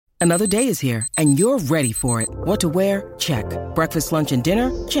Another day is here, and you're ready for it. What to wear? Check. Breakfast, lunch, and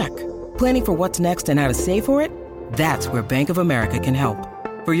dinner? Check. Planning for what's next and how to save for it? That's where Bank of America can help.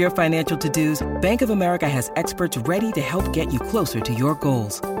 For your financial to-dos, Bank of America has experts ready to help get you closer to your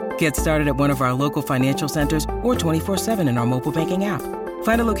goals. Get started at one of our local financial centers or 24/7 in our mobile banking app.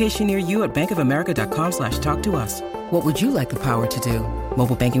 Find a location near you at bankofamerica.com/talktous. What would you like the power to do?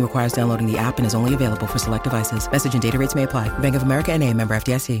 Mobile banking requires downloading the app and is only available for select devices. Message and data rates may apply. Bank of America N.A., member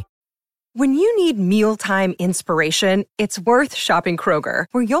FDIC. When you need mealtime inspiration, it's worth shopping Kroger,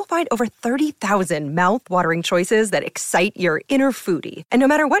 where you'll find over 30,000 mouth-watering choices that excite your inner foodie. And no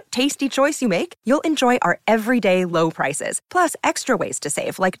matter what tasty choice you make, you'll enjoy our everyday low prices, plus extra ways to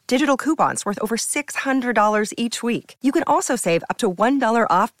save, like digital coupons worth over $600 each week. You can also save up to $1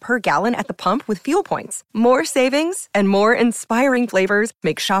 off per gallon at the pump with fuel points. More savings and more inspiring flavors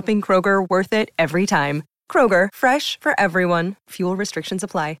make shopping Kroger worth it every time. Kroger, fresh for everyone. Fuel restrictions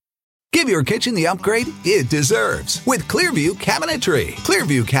apply. Give your kitchen the upgrade it deserves with Clearview Cabinetry.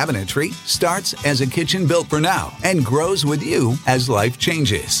 Clearview Cabinetry starts as a kitchen built for now and grows with you as life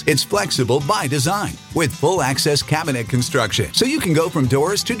changes. It's flexible by design with full access cabinet construction, so you can go from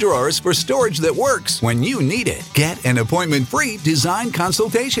doors to drawers for storage that works when you need it. Get an appointment-free design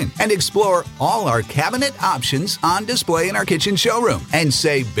consultation and explore all our cabinet options on display in our kitchen showroom and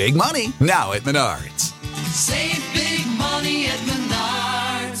save big money now at Menards. Save big money at Menards.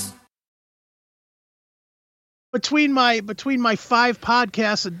 Between my 5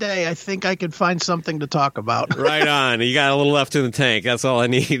 podcasts a day, I think I could find something to talk about. Right on. You got a little left in the tank. That's all I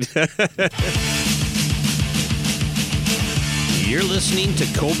need. You're listening to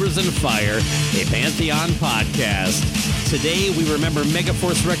Cobras and Fire, a Pantheon podcast. Today, we remember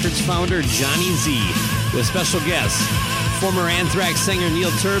Megaforce Records founder Johnny Z with special guests, former Anthrax singer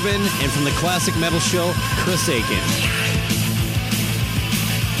Neil Turbin, and from the classic metal show, Chris Aiken.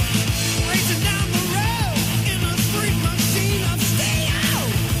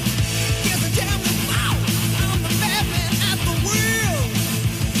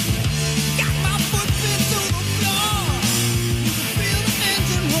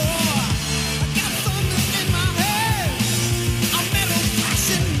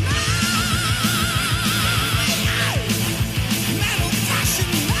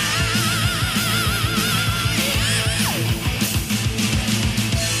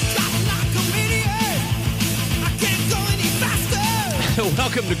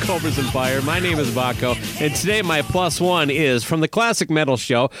 Welcome to Cobras and Fire. My name is Baco, and today my plus one is from the Classic Metal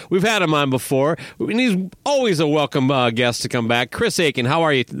Show. We've had him on before, and he's always a welcome guest to come back. Chris Aiken, how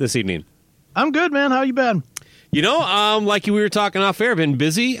are you this evening? I'm good, man. How you been? You know, like we were talking off air, been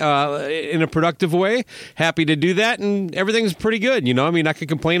busy in a productive way. Happy to do that, and everything's pretty good. You know, I mean, I could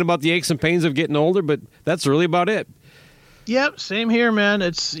complain about the aches and pains of getting older, but that's really about it. Yep, same here, man.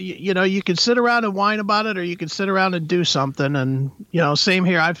 It's, you know, you can sit around and whine about it, or you can sit around and do something. And, you know, same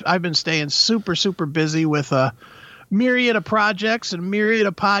here. I've been staying super, super busy with a myriad of projects and a myriad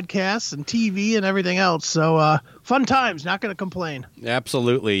of podcasts and TV and everything else. So fun times, not going to complain.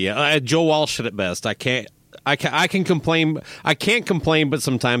 Absolutely. Yeah. Joe Walsh said it best. I can complain. I can't complain, but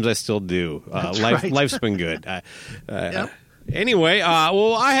sometimes I still do. Life's been good. Yep. Anyway,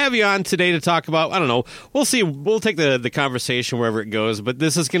 well, I have you on today to talk about, I don't know, we'll see. We'll take the conversation wherever it goes, but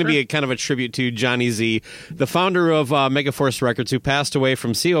this is going to be a kind of a tribute to Johnny Z, the founder of Megaforce Records, who passed away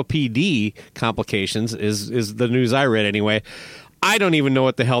from COPD complications, is the news I read anyway. I don't even know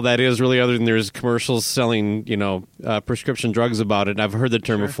what the hell that is, really, other than there's commercials selling, you know, prescription drugs about it. I've heard the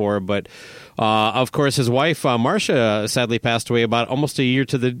term before, but of course, his wife, Marcia, sadly passed away about almost a year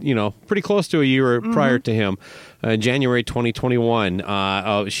to the, you know, pretty close to a year prior to him, January 2021.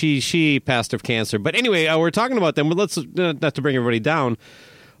 She passed of cancer. But anyway, we're talking about them, but let's, not to bring everybody down.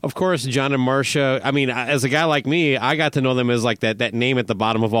 Of course, John and Marcia, I mean, as a guy like me, I got to know them as like that name at the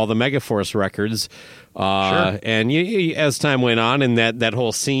bottom of all the Megaforce records. And as time went on and that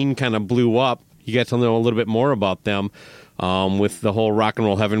whole scene kind of blew up, you get to know a little bit more about them, with the whole Rock and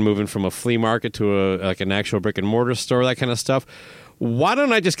Roll Heaven moving from a flea market to an actual brick and mortar store, that kind of stuff. Why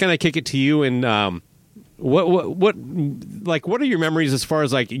don't I just kind of kick it to you and what are your memories as far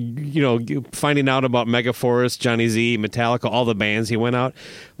as, like, you know, finding out about Megaforce, Johnny Z, Metallica, all the bands he went out?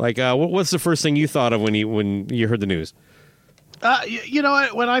 Like, what's the first thing you thought of when you heard the news? You know,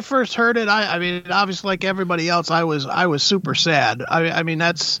 when I first heard it, I mean, obviously, like everybody else, I was super sad. I mean,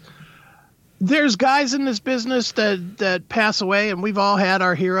 there's guys in this business that pass away, and we've all had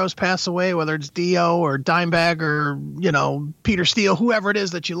our heroes pass away, whether it's Dio or Dimebag or, you know, Peter Steele, whoever it is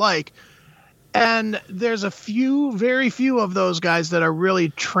that you like. And there's very few of those guys that are really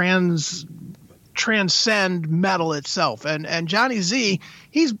transcendent transcend metal itself. And Johnny Z,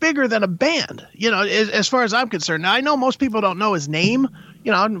 he's bigger than a band, as far as I'm concerned. Now, I know most people don't know his name.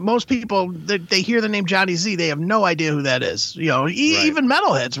 Most people, they hear the name Johnny Z, they have no idea who that is. Even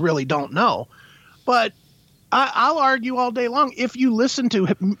metalheads really don't know. But I'll argue all day long, if you listen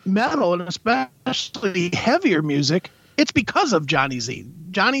to metal and especially heavier music, it's because of Johnny Z.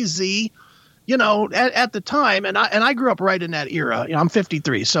 Johnny Z, at the time, and I grew up right in that era. I'm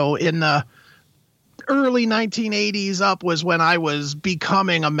 53, so in the early 1980s up was when I was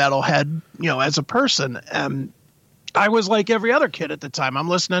becoming a metalhead, as a person. And I was like every other kid at the time. I'm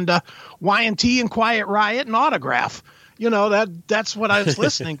listening to Y&T and Quiet Riot and Autograph. That's what I was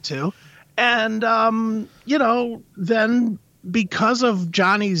listening to. And, then because of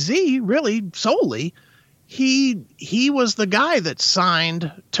Johnny Z, really solely, he was the guy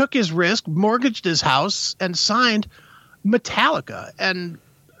that took his risk, mortgaged his house, and signed Metallica. And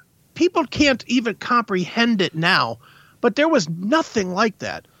people can't even comprehend it now, but there was nothing like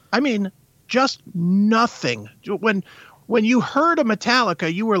that. I mean, just nothing. When you heard of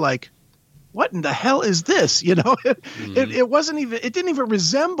Metallica, you were like, what in the hell is this? It wasn't even, it didn't even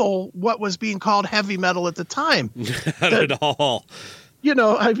resemble what was being called heavy metal at the time. Not at all.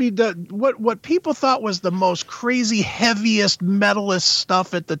 What people thought was the most crazy, heaviest, metalist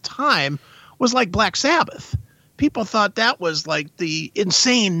stuff at the time was like Black Sabbath. People thought that was like the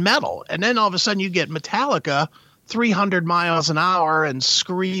insane metal. And then all of a sudden you get Metallica 300 miles an hour and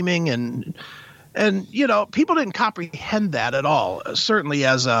screaming and people didn't comprehend that at all, certainly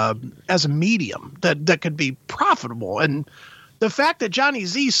as a medium that could be profitable. And the fact that Johnny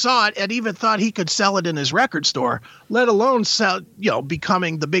Z saw it and even thought he could sell it in his record store, let alone sell,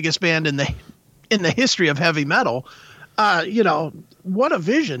 becoming the biggest band in the history of heavy metal, what a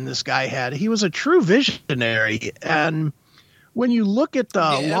vision this guy had. He was a true visionary. And when you look at the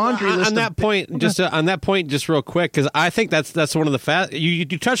laundry list on that point, just real quick, because I think that's one of the you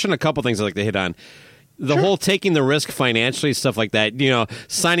touched on a couple things I'd like to hit on. The whole taking the risk financially, stuff like that,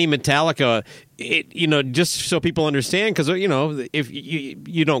 signing Metallica, just so people understand, because, if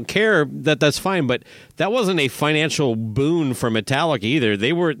you don't care, that's fine. But that wasn't a financial boon for Metallica either.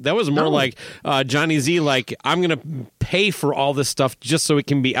 That was more like Johnny Z, like, I'm going to pay for all this stuff just so it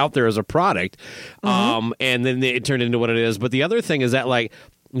can be out there as a product. And then it turned into what it is. But the other thing is that, like,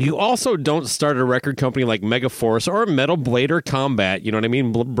 you also don't start a record company like Megaforce or Metal Blade or Combat. You know what I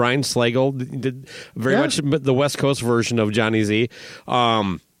mean? Brian Slagle did very much the West Coast version of Johnny Z.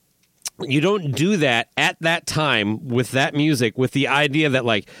 You don't do that at that time with that music, with the idea that,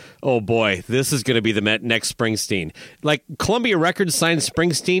 like, oh boy, this is going to be the next Springsteen. Like, Columbia Records signed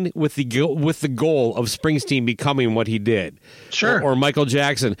Springsteen with the goal of Springsteen becoming what he did. Sure. Or Michael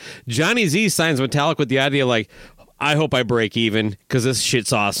Jackson. Johnny Z signs Metallica with the idea, like, I hope I break even because this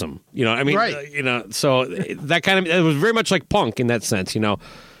shit's awesome. Right. So that kind of, it was very much like punk in that sense,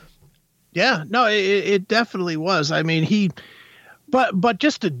 Yeah, no, it definitely was. I mean, but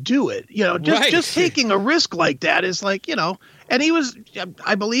just to do it, just taking a risk like that is like, and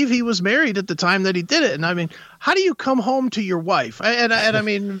I believe he was married at the time that he did it. And I mean, how do you come home to your wife? And I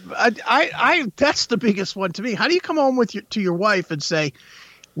mean, I that's the biggest one to me. How do you come home to your wife and say,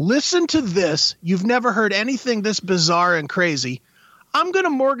 listen to this. You've never heard anything this bizarre and crazy. I'm going to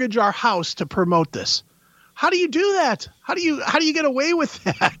mortgage our house to promote this. How do you do that? How do you get away with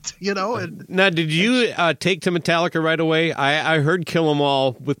that? Now, did you take to Metallica right away? I heard Kill 'Em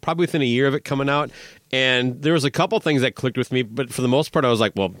All probably within a year of it coming out, and there was a couple things that clicked with me, but for the most part, I was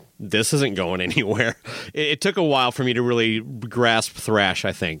like, well, this isn't going anywhere. It took a while for me to really grasp thrash,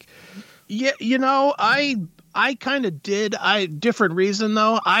 I think. Yeah, I kind of did. Different reason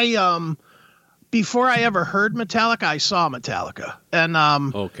though. Before I ever heard Metallica, I saw Metallica, and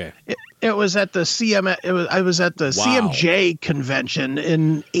okay, it was at the I was at the CMJ convention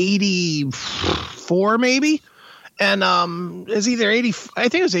in '84, maybe, and it was either 80. I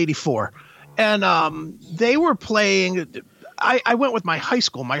think it was '84, and they were playing. I went with my high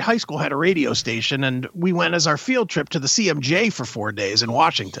school. My high school had a radio station, and we went as our field trip to the CMJ for 4 days in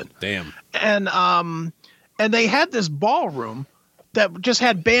Washington. Damn. And they had this ballroom that just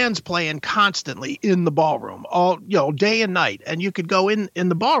had bands playing constantly in the ballroom, all day and night. And you could go in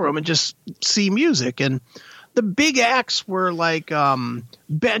the ballroom and just see music. And the big acts were like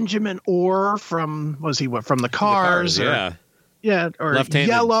Benjamin Orr from the Cars, or or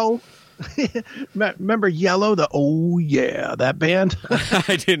Yellow. Remember Yellow, the Oh Yeah, that band?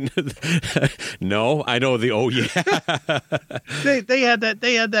 I didn't. No, I know the Oh Yeah. They had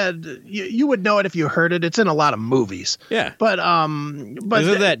that. You would know it if you heard it. It's in a lot of movies. Yeah. But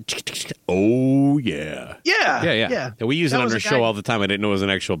isn't that Oh Yeah? Yeah. We use it on our show all the time. I didn't know it was an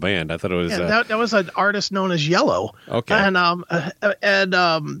actual band. I thought it was. Yeah, that was an artist known as Yellow. Okay. And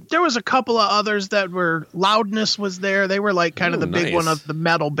there was a couple of others that were. Loudness was there. They were like kind of the big one of the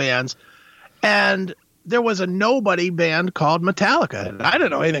metal bands. And there was a nobody band called Metallica. And I didn't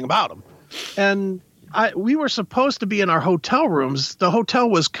know anything about them. And we were supposed to be in our hotel rooms. The hotel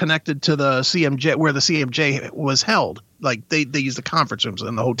was connected to the CMJ, where the CMJ was held. Like they used the conference rooms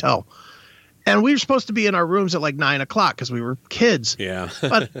in the hotel. And we were supposed to be in our rooms at like 9 o'clock because we were kids. Yeah.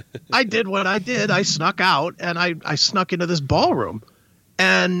 But I did what I did. I snuck out and I snuck into this ballroom.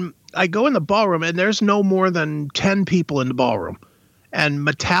 And I go in the ballroom and there's no more than 10 people in the ballroom. And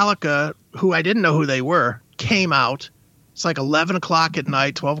Metallica, who I didn't know who they were, came out. It's like 11 o'clock at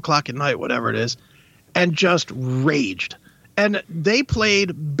night, 12 o'clock at night, whatever it is, and just raged. And they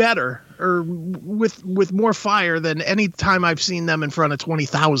played better or with more fire than any time I've seen them in front of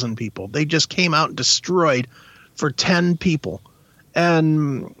 20,000 people. They just came out and destroyed for 10 people.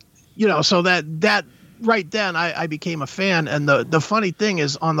 And, so that right then I became a fan. And the funny thing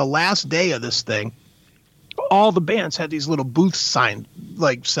is on the last day of this thing, all the bands had these little booths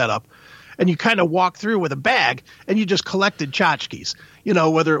set up, and you kind of walk through with a bag and you just collected tchotchkes,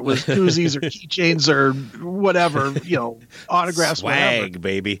 whether it was koozies or keychains or whatever, autographs, swag, whatever.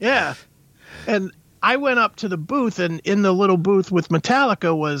 Baby. Yeah. And I went up to the booth, and in the little booth with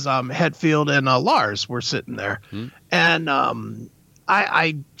Metallica was Hetfield and Lars were sitting there. And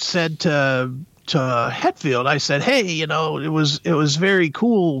I said to Hetfield, I said, hey, it was very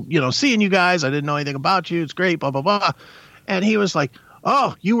cool, seeing you guys. I didn't know anything about you. It's great, blah, blah, blah. And he was like,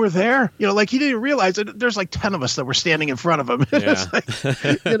 oh, you were there? Like he didn't realize it. There's like 10 of us that were standing in front of him. Yeah.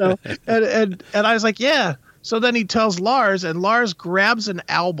 And I was like, yeah. So then he tells Lars, and Lars grabs an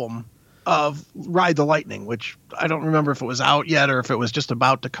album of Ride the Lightning, which I don't remember if it was out yet or if it was just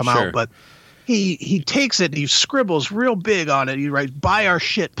about to come out, but he takes it and he scribbles real big on it. He writes, buy our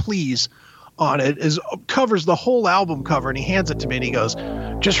shit, please. On it covers the whole album cover, and he hands it to me and he goes,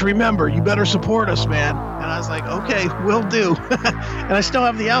 just remember, you better support us, man. And I was like, okay, will do. And I still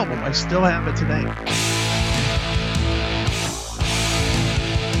have the album. I still have it today.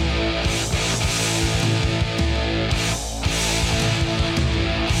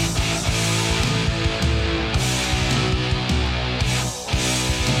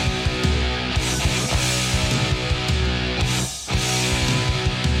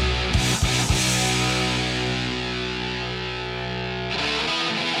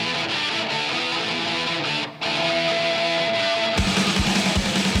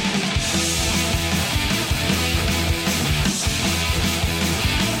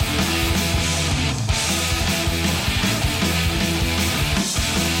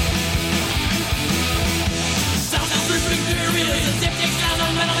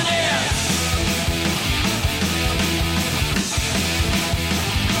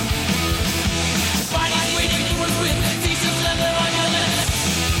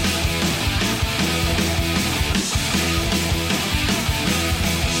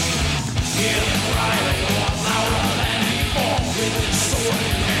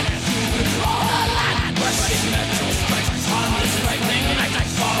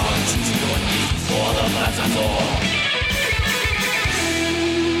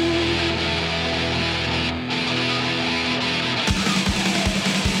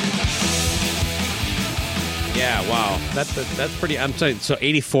 Yeah, wow. That's pretty. I'm sorry. So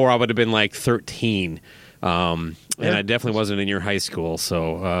 84, I would have been like 13. And I definitely wasn't in your high school,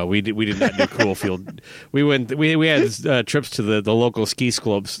 so we did not do Cool Field. We had trips to the local ski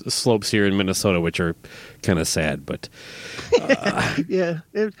slopes here in Minnesota, which are kind of sad, but yeah,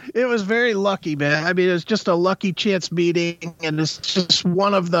 it was very lucky, man. I mean, it was just a lucky chance meeting, and it's just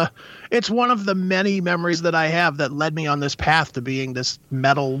one of the many memories that I have that led me on this path to being this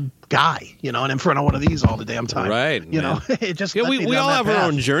metal guy, and in front of one of these all the damn time. Right. It just we all have our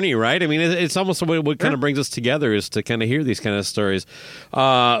own journey, right? I mean, it's almost what kind of brings us together is to kind of hear these kind of stories.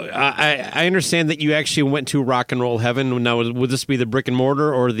 I understand that you actually went to Rock and Roll Heaven. Now, would this be the brick and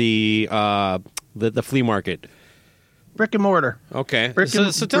mortar or the flea market? Brick and mortar. Okay.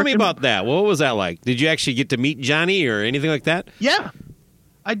 So tell me about that. What was that like? Did you actually get to meet Johnny or anything like that? Yeah.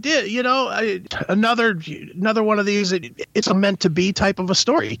 I did, another one of these. It's a meant to be type of a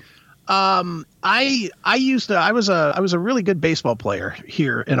story. I was a really good baseball player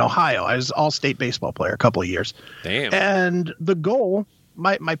here in Ohio. I was all-state baseball player a couple of years. Damn. And the goal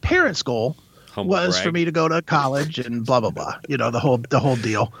my parents' goal was for me to go to college and blah blah blah. You know, the whole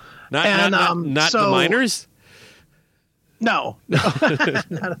deal. Not the minors. No, not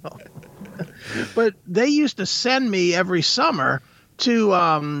at all. But they used to send me every summer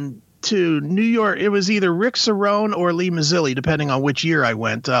to New York. It was either Rick Cerrone or Lee Mazzilli, depending on which year I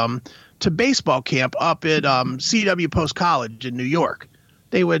went, to baseball camp up at CW Post College in New York.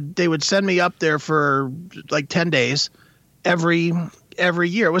 They would send me up there for like 10 days every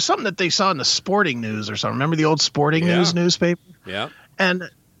year. It was something that they saw in the Sporting News or something. Remember the old Sporting News newspaper? Yeah. And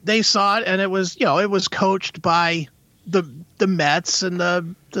they saw it, and it was coached by the Mets and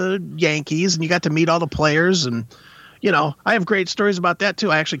the Yankees, and you got to meet all the players. And I have great stories about that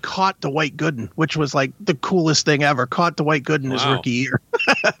too. I actually caught Dwight Gooden, which was like the coolest thing ever. Caught Dwight Gooden his rookie year,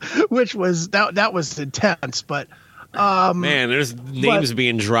 which was that was intense. But man, there's names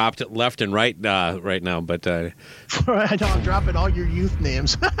being dropped left and right right now. But I know I'm dropping all your youth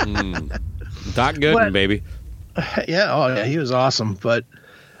names. Doc Gooden, baby. Yeah, he was awesome. But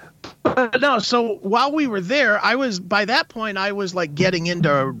no, so while we were there, by that point I was like getting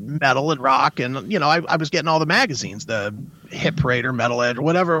into metal and rock, and I was getting all the magazines, the Hit Parade or Metal Edge,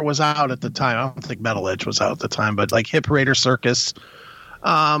 whatever was out at the time. I don't think Metal Edge was out at the time, but like Hit Parade or Circus,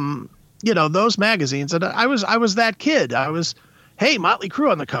 those magazines. And I was that kid. I was, hey, Motley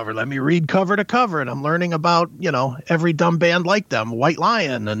Crue on the cover. Let me read cover to cover, and I'm learning about every dumb band like them, White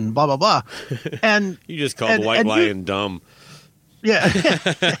Lion and blah blah blah. And you just called White Lion dumb. Yeah.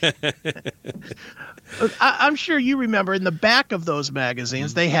 I'm sure you remember in the back of those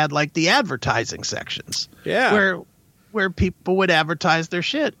magazines, they had like the advertising sections. Yeah. Where people would advertise their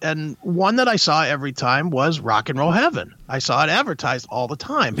shit. And one that I saw every time was Rock and Roll Heaven. I saw it advertised all the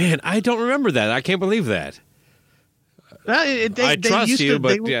time. Man, I don't remember that. I can't believe that. I trust you,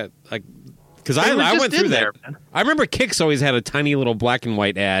 but yeah, like, because I went through that. I remember Kix always had a tiny little black and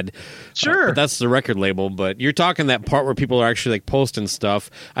white ad. Sure. But that's the record label. But you're talking that part where people are actually like posting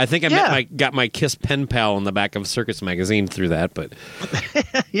stuff. I think got my Kiss pen pal in the back of Circus magazine through that. But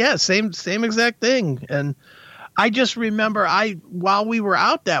yeah, same exact thing. And I just remember while we were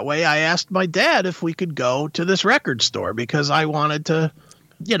out that way, I asked my dad if we could go to this record store because I wanted to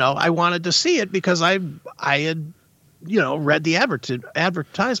see it because I had read the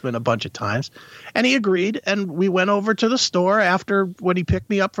advertisement a bunch of times, and he agreed. And we went over to the store after when he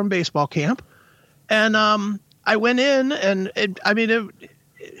picked me up from baseball camp. And I went in, and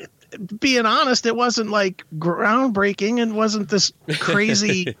being honest, it wasn't like groundbreaking. It wasn't this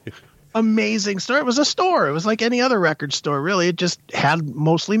crazy, amazing store. It was a store. It was like any other record store, really. It just had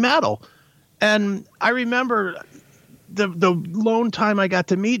mostly metal. And I remember the lone time I got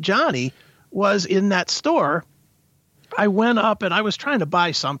to meet Johnny was in that store. I went up and I was trying to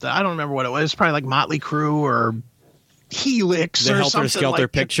buy something. I don't remember what it was. It was probably like Motley Crue or Helix or something. The Helter Skelter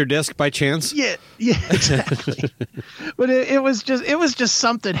picture disc by chance? Yeah, exactly. But it was just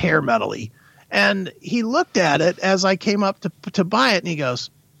something hair metal-y. And he looked at it as I came up to buy it, and he goes,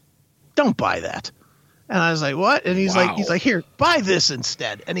 "Don't buy that." And I was like, "What?" And he's like, "Here, buy this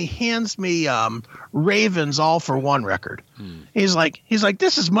instead." And he hands me Raven's All for One record. He's like,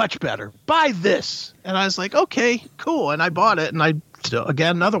 "This is much better. Buy this." And I was like, "Okay, cool." And I bought it, and I still,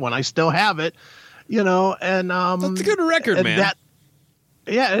 again, another one. I still have it, and that's a good record, man.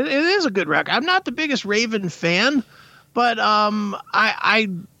 It is a good record. I'm not the biggest Raven fan, but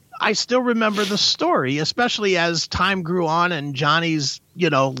I still remember the story, especially as time grew on and Johnny's,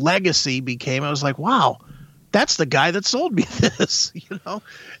 legacy became. I was like, wow, that's the guy that sold me this,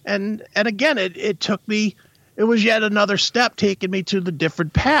 And again, it took me. It was yet another step taking me to the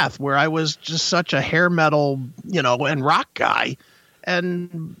different path where I was just such a hair metal, and rock guy,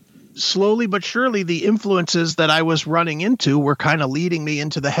 and slowly but surely the influences that I was running into were kind of leading me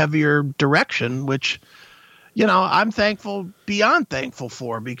into the heavier direction, which. I'm beyond thankful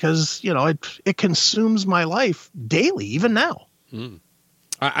for because, it consumes my life daily, even now.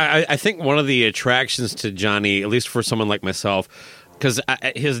 I think one of the attractions to Johnny, at least for someone like myself, because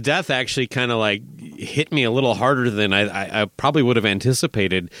his death actually kind of like hit me a little harder than I probably would have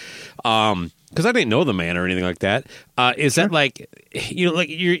anticipated. Because I didn't know the man or anything like that. Is that like,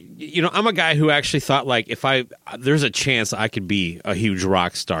 I'm a guy who actually thought like if there's a chance I could be a huge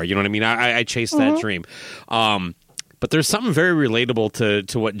rock star. You know what I mean? I chased that dream. But there's something very relatable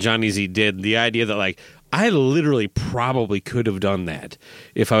to what Johnny Z did. The idea that like I literally probably could have done that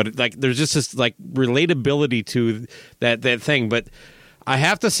if I would like. There's just this like relatability to that thing, but. I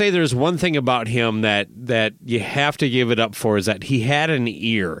have to say there's one thing about him that you have to give it up for is that he had an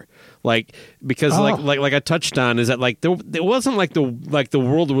ear. Like because like I touched on is that like it wasn't like the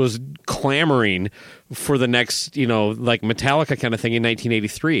world was clamoring for the next, like Metallica kind of thing in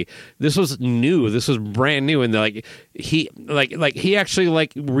 1983. This was new. This was brand new, and he actually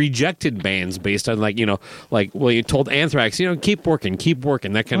rejected bands based on he told Anthrax, keep working,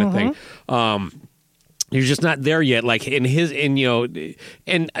 that kind of thing. You're just not there yet. Like and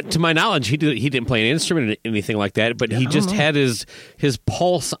to my knowledge, he didn't play an instrument or anything like that, but he just had his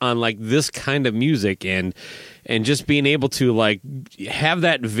pulse on like this kind of music and just being able to like have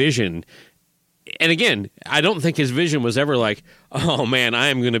that vision. And again, I don't think his vision was ever like, oh man, I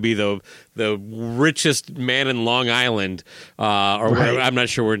am going to be the richest man in Long Island, or whatever. I'm not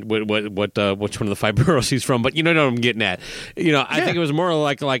sure which one of the 5 boroughs he's from, but you know what I'm getting at. I think it was more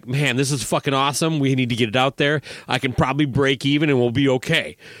like, man, this is fucking awesome. We need to get it out there. I can probably break even, and we'll be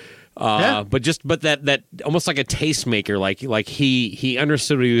okay. But that almost like a tastemaker, like he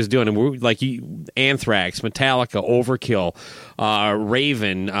understood what he was doing, and we're like Anthrax, Metallica, Overkill,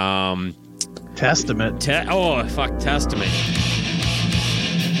 Raven. Testament. Testament.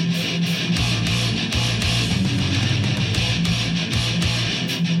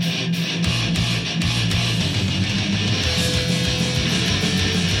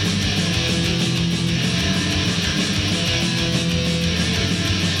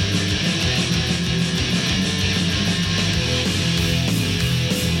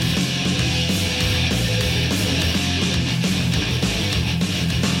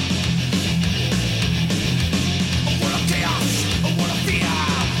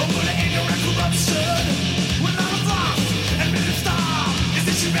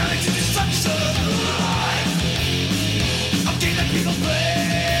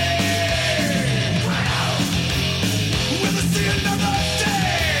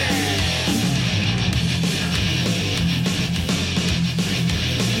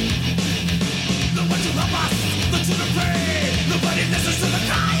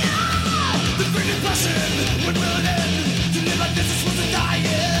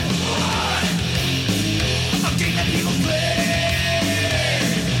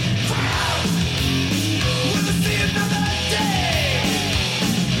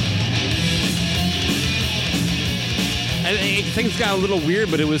 Things got a little weird,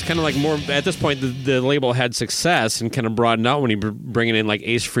 but it was kind of like more at this point. The label had success and kind of broadened out when he bringing in like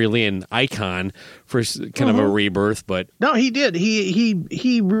Ace Frehley and Icon for kind of a rebirth. But no, he did.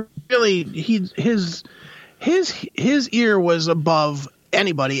 He really his ear was above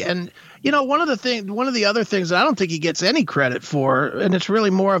anybody. And one of the other things that I don't think he gets any credit for, and it's really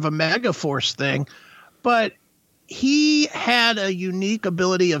more of a Megaforce thing, but he had a unique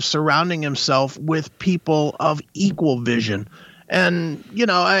ability of surrounding himself with people of equal vision. And,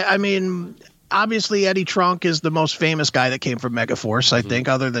 I mean, obviously Eddie Trunk is the most famous guy that came from Megaforce, I think,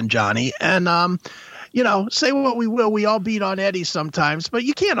 other than Johnny. And, say what we will, we all beat on Eddie sometimes, but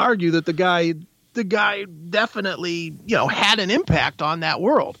you can't argue that the guy definitely, had an impact on that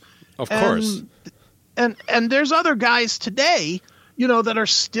world. Of course. And there's other guys today, that are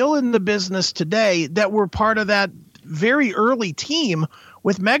still in the business today that were part of that very early team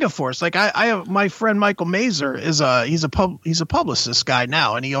with Megaforce. Like I have my friend Michael Mazer he's a publicist guy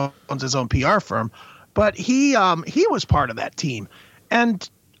now, and he owns his own PR firm, but he was part of that team. And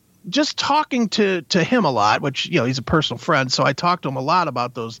just talking to him a lot, which, he's a personal friend, so I talked to him a lot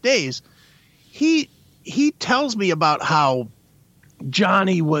about those days. He tells me about how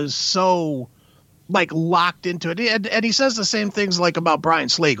Johnny was so locked into it. And he says the same things about Brian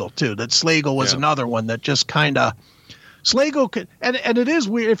Slagle too, that Slagle was another one that just kind of Slagle could, and it is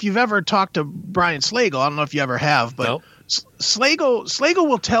weird if you've ever talked to Brian Slagle. I don't know if you ever have, but nope. Slagle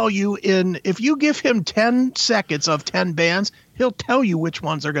will tell you if you give him 10 seconds of 10 bands, he'll tell you which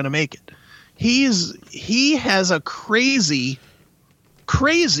ones are going to make it. He has a crazy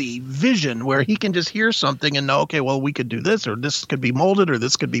vision where he can just hear something and know, okay, well, we could do this, or this could be molded, or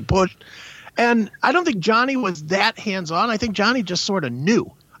this could be pushed. And I don't think Johnny was that hands-on. I think Johnny just sort of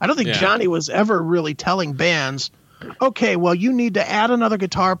knew. I don't think Johnny was ever really telling bands, okay, well, you need to add another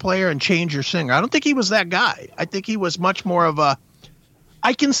guitar player and change your singer. I don't think he was that guy. I think he was much more of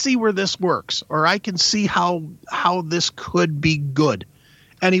I can see where this works, or I can see how this could be good.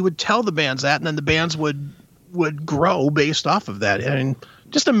 And he would tell the bands that, and then the bands would grow based off of that. I mean,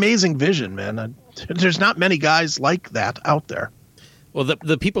 just amazing vision, man. There's not many guys like that out there. Well,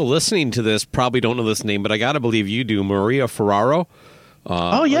 the people listening to this probably don't know this name, but I got to believe you do. Maria Ferraro.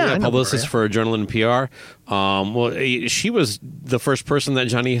 Publicist for Adrenaline PR. She was the first person that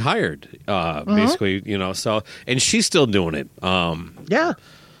Johnny hired, basically, so, and she's still doing it. Yeah,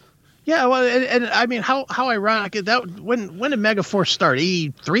 Yeah, well, and I mean, how ironic that when did Megaforce start?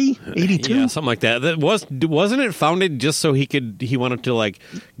 83, 82? Yeah, something like that. Wasn't it founded just so he wanted to like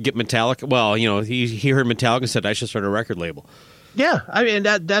get Metallica? Well, he heard Metallica and said I should start a record label. Yeah, I mean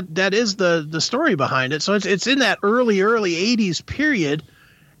that is the story behind it. So it's in that early 80s period,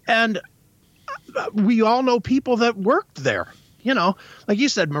 and we all know people that worked there. Like you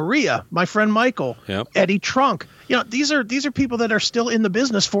said, Maria, my friend Michael, yep. Eddie Trunk. These are people that are still in the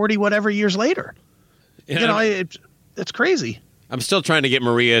business 40 whatever years later. Yeah. It's crazy. I'm still trying to get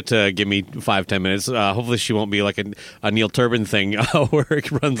Maria to give me 5-10 minutes. Hopefully she won't be like a Neil Turbin thing where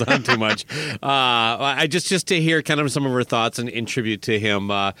it runs on too much. I just to hear kind of some of her thoughts and in tribute to him.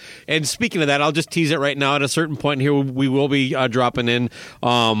 And speaking of that, I'll just tease it right now. At a certain point here, we will be dropping in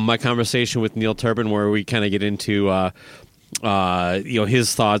my conversation with Neil Turbin, where we kind of get into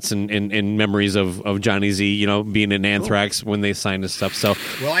his thoughts and memories of Johnny Z, being in Anthrax when they signed his stuff. So,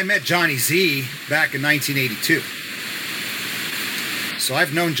 well, I met Johnny Z back in 1982. So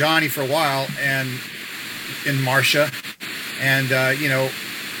I've known Johnny for a while, and in Marcia, and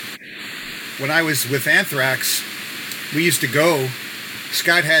when I was with Anthrax, we used to go.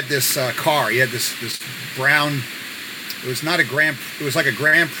 Scott had this car. He had this brown. It was not a Grand. It was like a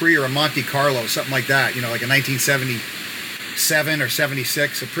Grand Prix or a Monte Carlo, something like that. Like a 1977 or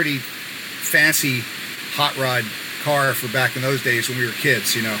 76. A pretty fancy hot rod car for back in those days when we were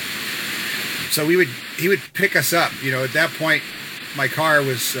kids. So he would pick us up. At that point, my car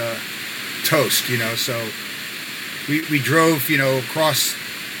was toast, so we drove, across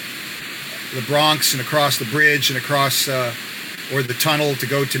the Bronx and across the bridge and across or the tunnel to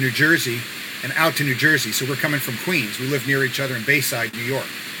go to New Jersey and out to New Jersey. So we're coming from Queens. We lived near each other in Bayside, New York.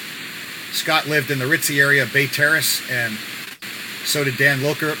 Scott lived in the ritzy area of Bay Terrace, and so did Dan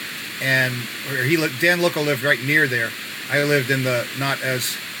Lilker. Dan Lilker lived right near there. I lived in the not as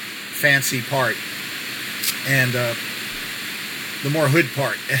fancy part. And the more hood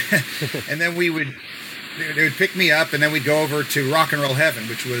part. And then they would pick me up, and then we'd go over to Rock and Roll Heaven,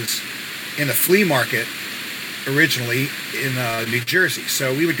 which was in a flea market originally in New Jersey.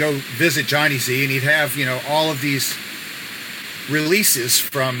 So we would go visit Johnny Z, and he'd have, all of these releases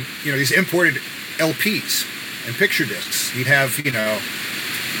from, these imported LPs and picture discs. He'd have,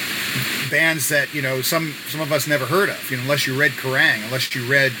 bands that, some of us never heard of, unless you read Kerrang, unless you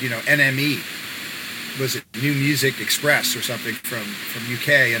read, NME. Was it New Music Express or something from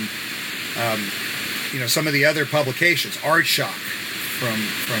UK, and some of the other publications, Aardschok from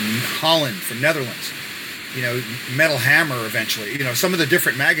Holland, from Netherlands, Metal Hammer eventually, some of the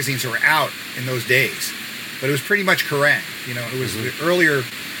different magazines that were out in those days. But it was pretty much Kerrang. It was the earlier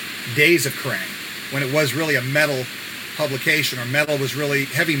days of Kerrang, when it was really a metal publication, or metal was really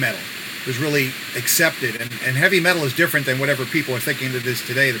heavy metal. It was really accepted, and heavy metal is different than whatever people are thinking that it is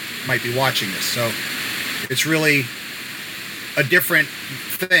today that might be watching this. So it's really a different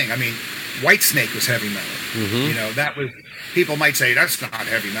thing. I mean, Whitesnake was heavy metal. Mm-hmm. That was, people might say that's not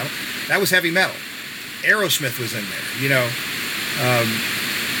heavy metal. That was heavy metal. Aerosmith was in there.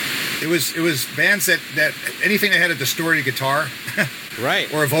 It was bands that anything that had a distorted guitar,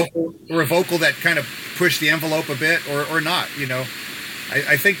 right, or a vocal that kind of pushed the envelope a bit, or not.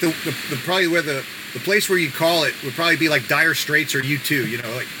 I think the probably where the place where you call it would probably be like Dire Straits or U2.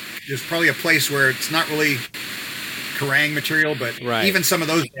 Like there's probably a place where it's not really Kerrang material, but right. Even some of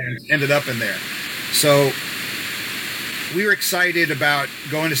those bands ended up in there. So we were excited about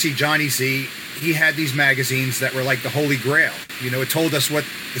going to see Johnny Z. He had these magazines that were like the Holy Grail. It told us what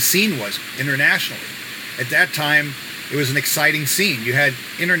the scene was internationally. At that time, it was an exciting scene. You had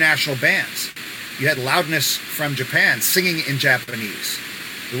international bands. You had Loudness from Japan singing in Japanese,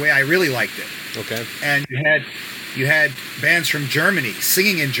 the way I really liked it. Okay. And you had bands from Germany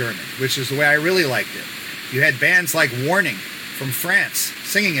singing in German, which is the way I really liked it. You had bands like Warning from France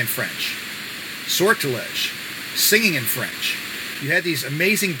singing in French, Sortilege singing in French. You had these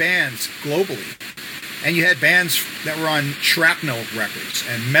amazing bands globally, and you had bands that were on Shrapnel Records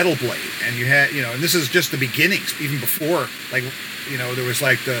and Metal Blade, and you had, and this is just the beginnings, even before, like, there was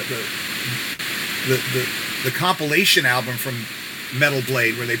like the compilation album from Metal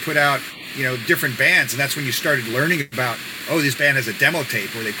Blade where they put out, different bands, and that's when you started learning about, this band has a demo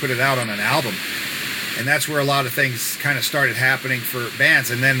tape where they put it out on an album, and that's where a lot of things kind of started happening for bands.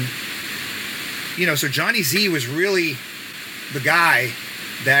 And then, so Johnny Z was really the guy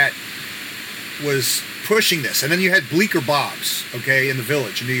that was pushing this. And then you had Bleecker Bob's, in the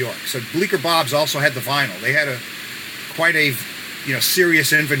Village in New York. So Bleecker Bob's also had the vinyl. They had quite a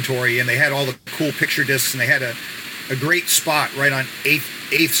serious inventory, and they had all the cool picture discs, and they had a great spot right on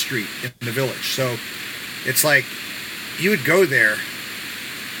 8th Street in the Village. So it's like you would go there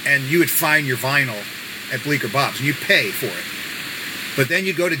and you would find your vinyl at Bleecker Bob's, and you pay for it. But then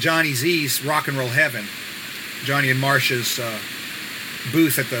you go to Johnny Z's Rock and Roll Heaven, Johnny and Marcia's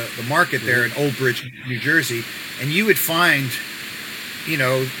booth at the market there in Old Bridge, New Jersey, and you would find, you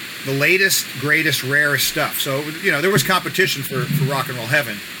know, the latest, greatest, rarest stuff. So, you know, there was competition for Rock and Roll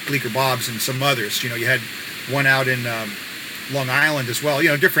Heaven, Bleecker Bob's and some others. You know, you had one out in Long Island as well, you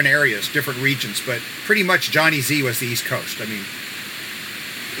know, different areas, different regions, but pretty much Johnny Z was the East Coast. I mean,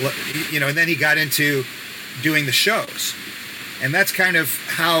 you know, and then he got into doing the shows. And that's kind of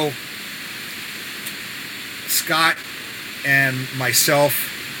how Scott and myself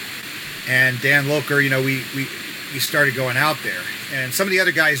and Dan Lilker, you know, we started going out there. And some of the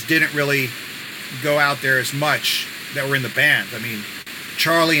other guys didn't really go out there as much that were in the band. I mean,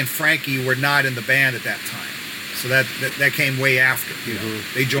 Charlie and Frankie were not in the band at that time. So that came way after, you know.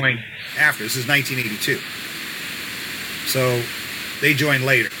 They joined after. This is 1982. So they joined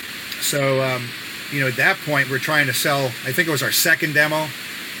later. So, you know, at that point, we're trying to sell, I think it was our second demo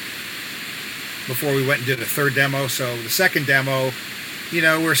before we went and did a third demo. So the second demo, you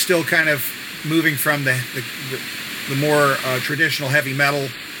know, we're still kind of moving from the more traditional heavy metal.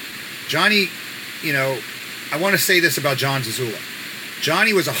 Johnny, you know, I want to say this about John Zazula.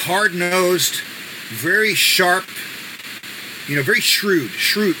 Johnny was a hard-nosed, very sharp, you know, very shrewd.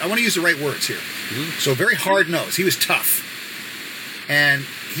 I want to use the right words here. So very hard-nosed. He was tough. And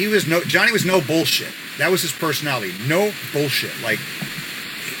Johnny was no bullshit. That was his personality. No bullshit. Like,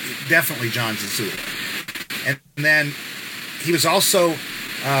 definitely John Zazula. And then he was also,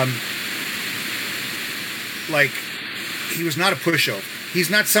 like, he was not a pushover. He's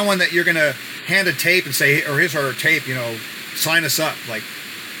not someone that you're going to hand a tape and say, or his or her tape, you know, sign us up. Like,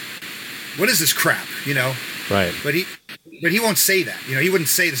 what is this crap, you know? Right. But he won't say that. You know, he wouldn't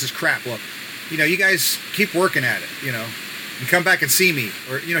say this is crap. Well, you know, you guys keep working at it, you know, and come back and see me.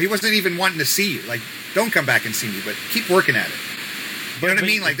 Or, you know, he wasn't even wanting to see you. Like, don't come back and see me, but keep working at it. You know what I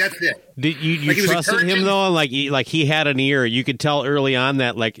mean? Like, that's it. Did you trusted him though? Like he had an ear. You could tell early on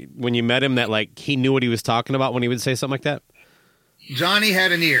that, like, when you met him, that like he knew what he was talking about when he would say something like that. Johnny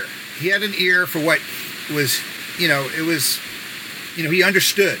had an ear. He had an ear for what was, you know, it was, you know, he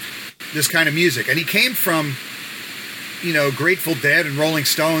understood this kind of music, and he came from, you know, Grateful Dead and Rolling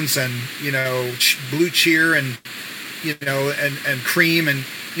Stones and, you know, Blue Cheer and, you know, and Cream, and,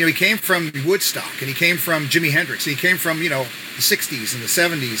 you know, he came from Woodstock, and he came from Jimi Hendrix, and he came from, you know, the 60s and the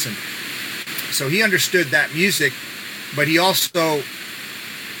 70s, and so he understood that music, but he also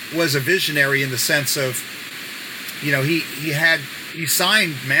was a visionary in the sense of, you know, he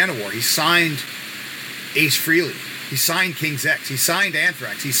signed Manowar, he signed Ace Frehley, he signed King's X, he signed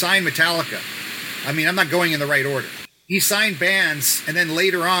Anthrax, he signed Metallica. I mean, I'm not going in the right order. He signed bands, and then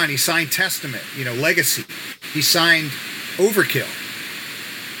later on he signed Testament, you know, Legacy. He signed Overkill.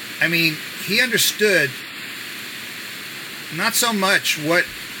 I mean, he understood not so much what,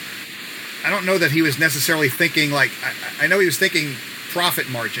 I don't know that he was necessarily thinking like, I know he was thinking profit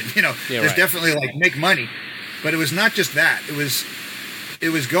margin, you know, yeah, there's right. definitely like make money, but it was not just that.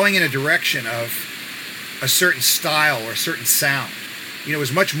 It was going in a direction of a certain style or a certain sound. You know, it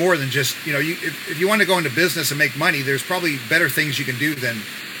was much more than just, you know, if you want to go into business and make money, there's probably better things you can do than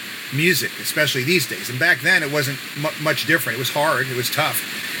music, especially these days. And back then, it wasn't much different. It was hard. It was tough.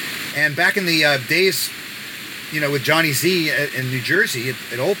 And back in the days, you know, with Johnny Z in New Jersey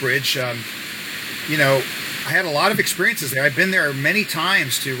at Old Bridge, you know, I had a lot of experiences there. I've been there many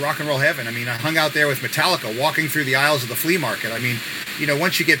times to Rock and Roll Heaven. I mean, I hung out there with Metallica, walking through the aisles of the flea market. I mean, you know,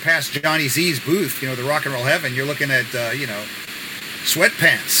 once you get past Johnny Z's booth, you know, the Rock and Roll Heaven, you're looking at, you know,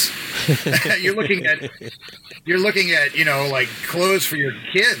 sweatpants. you're looking at, you know, like clothes for your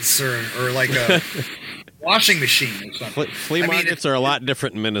kids or like a washing machine or something. Flea markets are a lot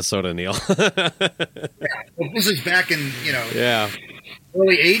different in Minnesota, Neil. Yeah, well, this is back in, you know,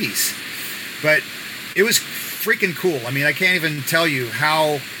 early 80s. But it was freaking cool. I mean, I can't even tell you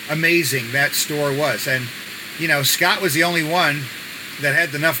how amazing that store was. And, you know, Scott was the only one that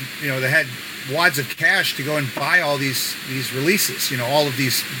had enough, you know, that had wads of cash to go and buy all these releases, you know, all of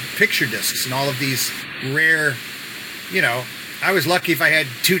these picture discs and all of these rare, you know, I was lucky if I had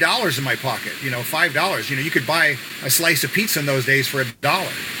 $2 in my pocket, you know, $5. You know, you could buy a slice of pizza in those days for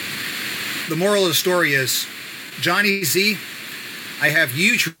 $1. The moral of the story is Johnny Z, I have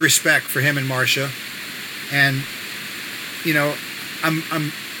huge respect for him and Marcia. And, you know,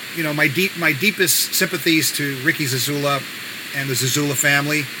 I'm you know, my deepest sympathies to Ricky Zazula and the Zazula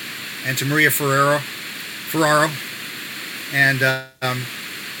family, and to Maria Ferraro, and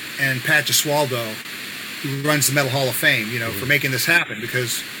Pat Gesualdo, who runs the Metal Hall of Fame, you know, for making this happen.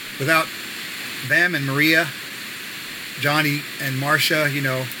 Because without them and Maria, Johnny and Marcia,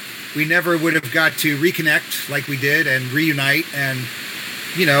 we never would have got to reconnect like we did and reunite. And,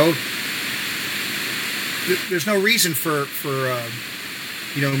 there's no reason for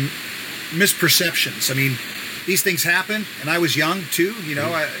misperceptions. I mean, these things happen, and I was young too.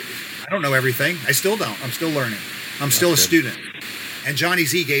 I don't know everything. I still don't. I'm still learning. I'm still a student. And Johnny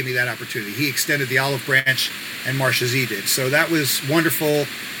Z gave me that opportunity. He extended the olive branch, and Marcia Z did. So that was wonderful,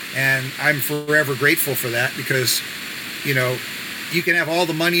 and I'm forever grateful for that because, you can have all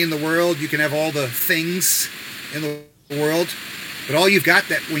the money in the world, you can have all the things in the world, but all you've got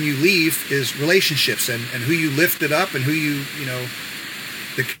that when you leave is relationships and who you lifted up and who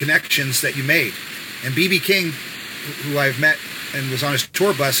the connections that you made. And B.B. King, who I've met and was on his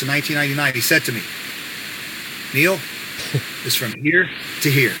tour bus in 1999, he said to me, Neil, it's from here to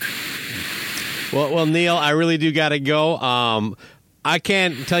here. Well, Neil, I really do got to go. I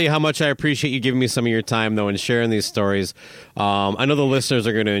can't tell you how much I appreciate you giving me some of your time, though, and sharing these stories. I know the listeners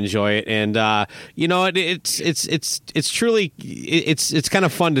are going to enjoy it, and it's truly it's kind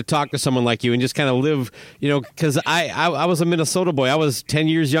of fun to talk to someone like you and just kind of live, because I was a Minnesota boy. I was 10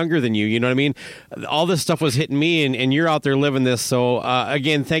 years younger than you. You know what I mean? All this stuff was hitting me, and you're out there living this. So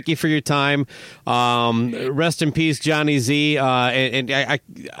again, thank you for your time. Rest in peace, Johnny Z. And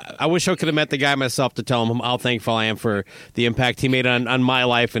I wish I could have met the guy myself to tell him how thankful I am for the impact he made on my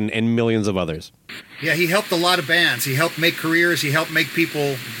life and millions of others. Yeah, he helped a lot of bands. He helped make careers. He helped make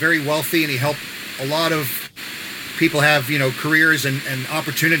people very wealthy, and he helped a lot of people have, careers and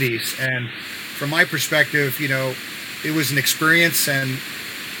opportunities. And from my perspective, it was an experience, and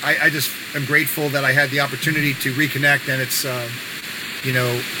I just am grateful that I had the opportunity to reconnect. And it's, a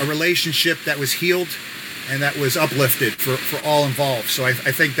relationship that was healed and that was uplifted for all involved. So I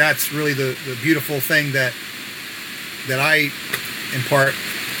think that's really the beautiful thing that I impart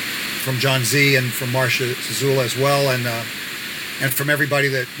from John Z and from Marcia Zazula as well, and from everybody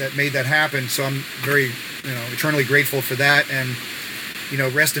that made that happen. So I'm very, eternally grateful for that. And,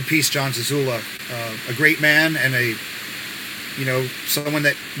 rest in peace, John Zazula, a great man and someone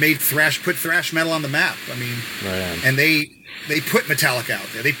that put thrash metal on the map. I mean, right on. And they put Metallica out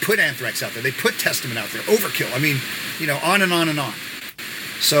there, they put Anthrax out there, they put Testament out there, Overkill. I mean, on and on and on.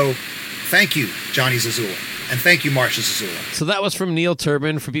 So thank you, Johnny Zazula. And thank you, Marcia Zazula. So that was from Neil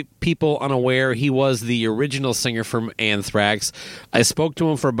Turbin. For people unaware, he was the original singer from Anthrax. I spoke to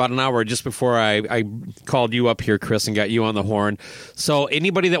him for about an hour just before I called you up here, Chris, and got you on the horn. So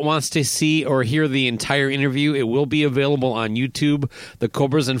anybody that wants to see or hear the entire interview, it will be available on YouTube, the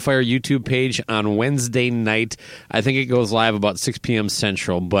Cobras and Fire YouTube page on Wednesday night. I think it goes live about 6 p.m.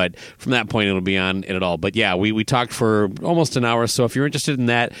 Central, but from that point, it'll be on it at all. But yeah, we talked for almost an hour, so if you're interested in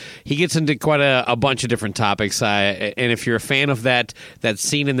that, he gets into quite a bunch of different topics. And if you're a fan of that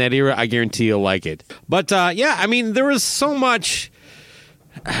scene in that era, I guarantee you'll like it. But there was so much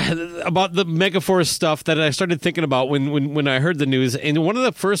about the Megaforce stuff that I started thinking about when I heard the news. And one of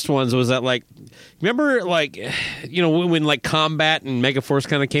the first ones was that, remember, when Combat and Megaforce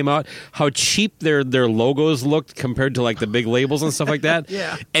kind of came out, how cheap their logos looked compared to the big labels and stuff like that.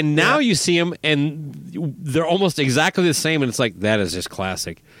 Yeah. And now you see them and they're almost exactly the same, and it's that is just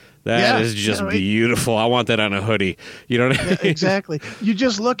classic. That is just beautiful. I want that on a hoodie. You know what I mean? Exactly. You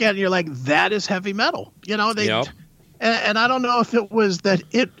just look at it and you're like, that is heavy metal. And I don't know if it was that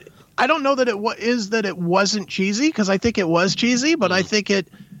it. I don't know that it it wasn't cheesy, because I think it was cheesy, but I think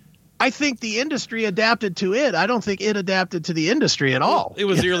the industry adapted to it. I don't think it adapted to the industry at all. It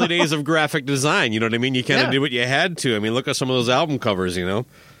was the early days of graphic design. You know what I mean? You kind of did what you had to. I mean, look at some of those album covers.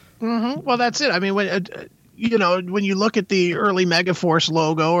 Mm-hmm. Well, that's it. I mean, when you look at the early Megaforce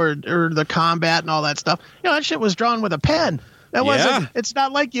logo or the Combat and all that stuff, that shit was drawn with a pen. That wasn't. It's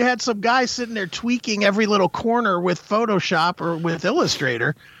not like you had some guy sitting there tweaking every little corner with Photoshop or with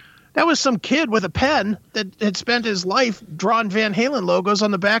Illustrator. That was some kid with a pen that had spent his life drawing Van Halen logos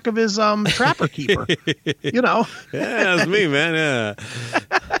on the back of his Trapper Keeper. Yeah, that's me, man.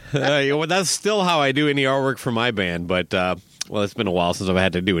 Yeah. That's still how I do any artwork for my band, but it's been a while since I've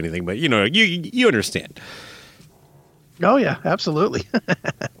had to do anything. But you understand. Oh yeah, absolutely.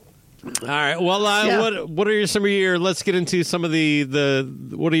 All right. Well, what are some of your? Let's get into some of the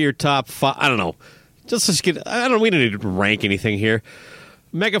what are your top 5? I don't know. Let's get. I don't. We don't need to rank anything here.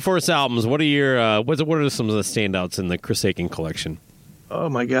 Megaforce albums. What are your? What are some of the standouts in the Chris Aiken collection? Oh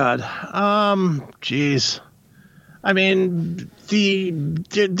my God. Geez. I mean,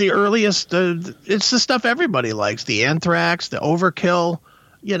 the earliest. It's the stuff everybody likes. The Anthrax, the Overkill.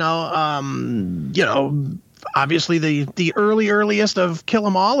 Obviously the earliest of Kill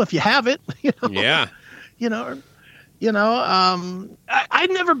 'Em All, if you have it. Yeah. I've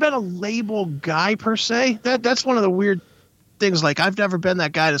never been a label guy per se. That's one of the weird things like I've never been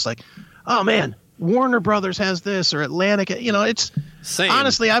that guy that's like, oh man, Warner Brothers has this or Atlantic. You know, it's same.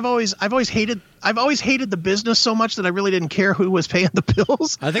 Honestly, I've always hated the business so much that I really didn't care who was paying the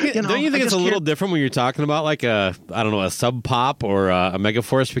bills. I think don't you think it's a little different when you're talking about like a Sub Pop or a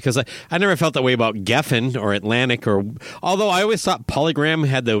Megaforce? Because I never felt that way about Geffen or Atlantic, or although I always thought Polygram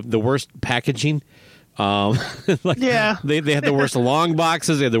had the worst packaging. They had the worst long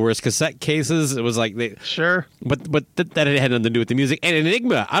boxes. They had the worst cassette cases. It was like but that had nothing to do with the music. And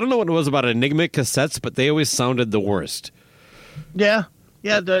Enigma, I don't know what it was about Enigma cassettes, but they always sounded the worst. Yeah.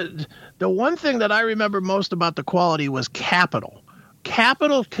 The one thing that I remember most about the quality was Capitol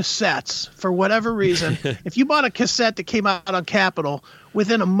cassettes. For whatever reason, if you bought a cassette that came out on Capitol,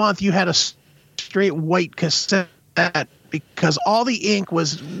 within a month you had a straight white cassette. Because all the ink would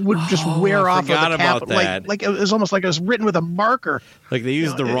just wear off of the Capitol. Like it was almost like it was written with a marker. Like they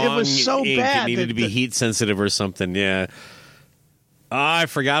used the wrong it was so ink. bad. It needed to be heat sensitive or something. Yeah. Oh, I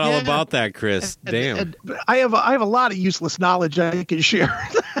forgot all about that, Chris. Damn. And I have a lot of useless knowledge I can share.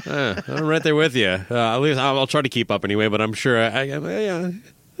 I'm right there with you. At least I'll try to keep up anyway, but I'm sure I can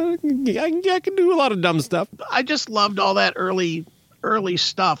do a lot of dumb stuff. I just loved all that early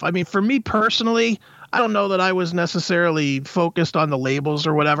stuff. I mean, for me personally, I don't know that I was necessarily focused on the labels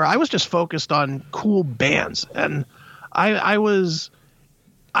or whatever. I was just focused on cool bands. And I was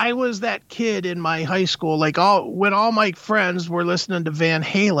that kid in my high school, like when all my friends were listening to Van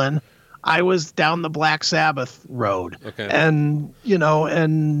Halen, I was down the Black Sabbath road. Okay. And,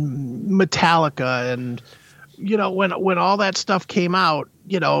 and Metallica and, when all that stuff came out,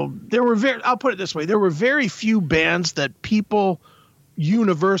 I'll put it this way. There were very few bands that people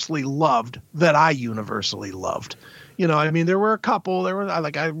universally loved that I universally loved. There were a couple.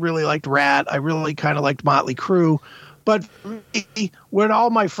 I really liked Rat. I really kind of liked Motley Crue. But when all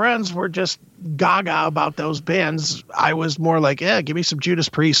my friends were just gaga about those bands, I was more like, give me some Judas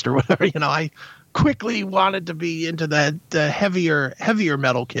Priest or whatever. I quickly wanted to be into the heavier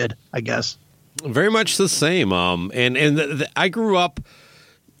metal kid, I guess. Very much the same. I grew up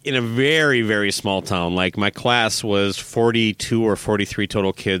in a very, very small town. Like my class was 42 or 43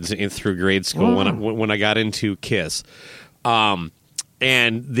 total kids through grade school when I got into KISS. And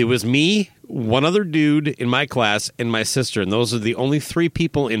there was me, one other dude in my class, and my sister. And those are the only three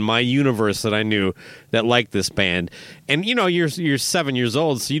people in my universe that I knew that liked this band. And, you're 7 years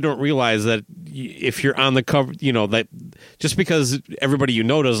old, so you don't realize that if you're on the cover, that just because everybody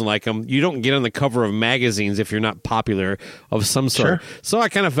doesn't like them, you don't get on the cover of magazines if you're not popular of some sort. Sure. So I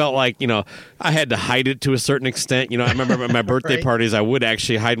kind of felt like, I had to hide it to a certain extent. I remember at my birthday right. parties, I would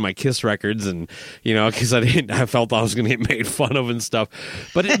actually hide my KISS records and, because I felt I was going to get made fun of and stuff.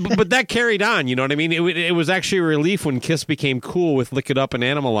 But that carried on, you know what I mean? It was actually a relief when KISS became cool with Lick It Up and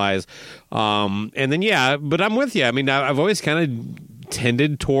Animalize. And then, but I'm with you. I mean, I've always kind of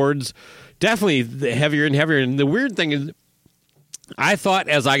tended towards definitely the heavier and heavier. And the weird thing is, I thought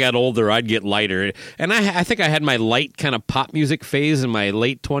as I got older, I'd get lighter. And I think I had my light kind of pop music phase in my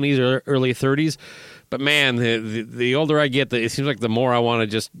late 20s or early 30s. But man, the older I get, it seems like the more I want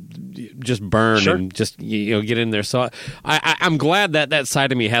to just burn and just get in there. So I'm glad that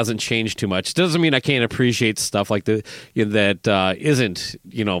side of me hasn't changed too much. Doesn't mean I can't appreciate stuff like that isn't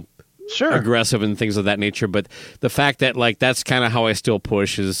aggressive and things of that nature. But the fact that that's kind of how I still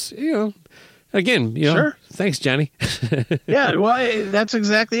push is again thanks, Johnny. Yeah, well, that's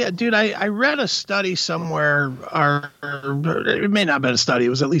exactly it, dude. I read a study somewhere, or it may not have been a study. It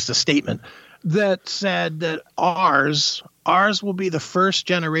was at least a statement that said that ours will be the first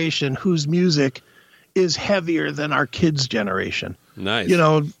generation whose music is heavier than our kids' generation. Nice.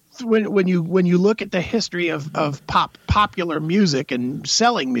 When you look at the history of popular music and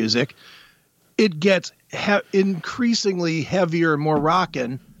selling music, it gets increasingly heavier, more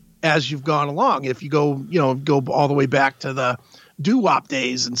rockin' as you've gone along. If you go all the way back to the doo-wop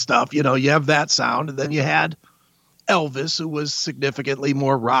days and stuff, you have that sound, and then you had Elvis, who was significantly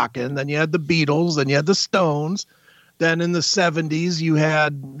more rockin'. Then you had the Beatles, then you had the Stones. Then in the 70s, you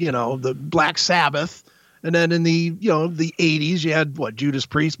had, the Black Sabbath. And then in the 80s, you had Judas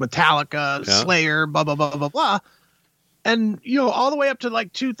Priest, Metallica, Slayer, blah, blah, blah, blah, blah. And, all the way up to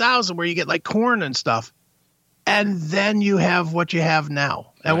 2000 where you get Korn and stuff. And then you have what you have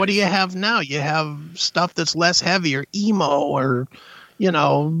now. And what do you have now? You have stuff that's less heavy, or emo, or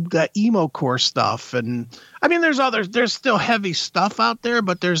that emo core stuff. And I mean, there's still heavy stuff out there,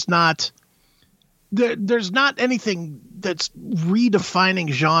 but there's not anything that's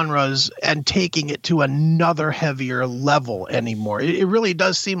redefining genres and taking it to another heavier level anymore. It really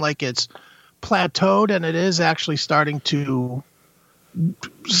does seem like it's plateaued, and it is actually starting to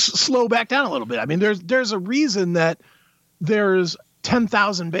slow back down a little bit. I mean, there's a reason that there's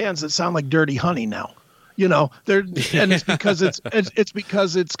 10,000 bands that sound like Dirty Honey now. You know, and it's because it's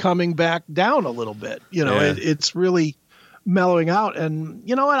because it's coming back down a little bit. You know, it's really mellowing out. And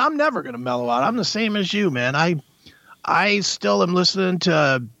you know what? I'm never going to mellow out. I'm the same as you, man. I still am listening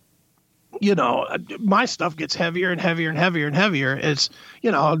to, you know, my stuff gets heavier and heavier and heavier and heavier. It's, you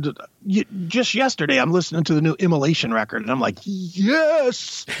know, just yesterday I'm listening to the new Immolation record and I'm like,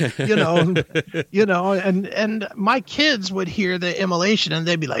 yes, you know, and my kids would hear the Immolation and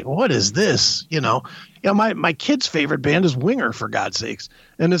they'd be like, what is this? You know, my kid's favorite band is Winger, for God's sakes.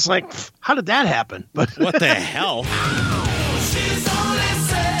 And it's like, how did that happen? But what the hell? She's only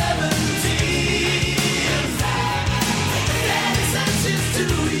 17. Daddy says she's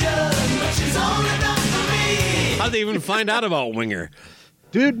too young, but she's old enough for me. How'd they even find out about Winger?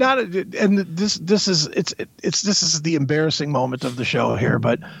 Dude, this is the embarrassing moment of the show here.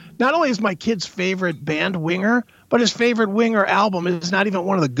 But not only is my kid's favorite band Winger, but his favorite Winger album is not even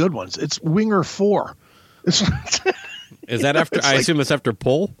one of the good ones. It's Winger 4. Is that after? I assume it's after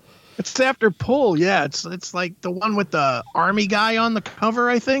Pull. It's after Pull. Yeah, it's like the one with the army guy on the cover,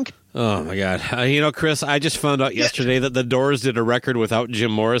 I think. Oh my God! You know, Chris, I just found out yesterday that the Doors did a record without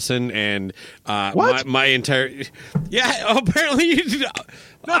Jim Morrison, and my entire apparently you did.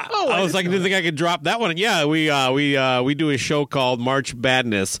 No, I was like, I didn't think I could drop that one. Yeah, we do a show called March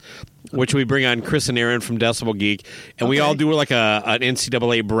Badness, which we bring on Chris and Aaron from Decibel Geek, and we all do like an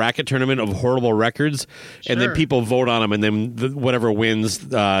NCAA bracket tournament of horrible records, and then people vote on them, and then whatever wins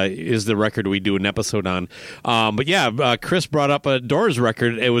is the record we do an episode on. But yeah, Chris brought up a Doors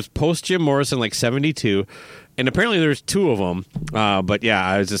record. It was post Jim Morrison, like 72. And apparently there's two of them. But yeah,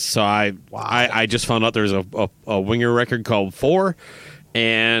 I just found out there's a Winger record called 4.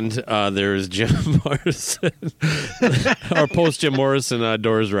 And there's Jim Morrison, or post Jim Morrison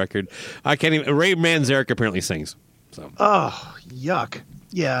Doors record. I can't even. Ray Manzarek apparently sings. So. Oh, yuck!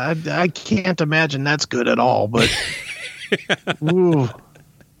 Yeah, I can't imagine that's good at all. But ooh.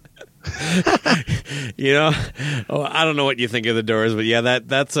 You know, I don't know what you think of the Doors, but yeah,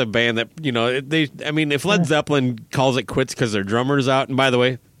 that's a band that, you know, if Led Zeppelin calls it quits because their drummer's out, and by the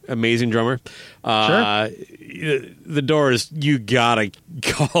way, amazing drummer. The Doors, you gotta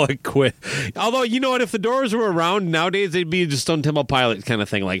call it quit. Although, you know what, if the Doors were around nowadays, they'd be just Stone Temple Pilots kind of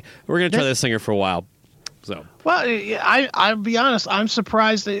thing. Like, we're gonna try this singer for a while. So, well, I'll be honest. I'm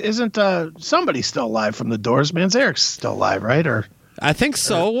surprised. Isn't somebody still alive from the Doors? Manzarek's still alive, right? Or I think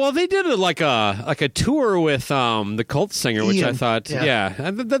so. Well, they did a tour with the Cult singer, which I thought,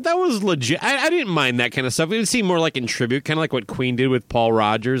 that was legit. I didn't mind that kind of stuff. It seemed more like in tribute, kind of like what Queen did with Paul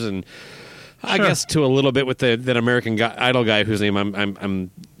Rodgers, and I guess to a little bit with that American Idol guy whose name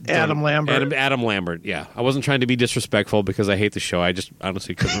I'm Adam Lambert. Adam Lambert. Yeah, I wasn't trying to be disrespectful because I hate the show. I just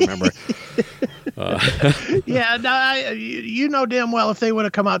honestly couldn't remember. Yeah, no, you know damn well if they would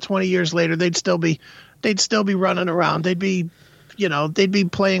have come out 20 years later, they'd still be running around. They'd be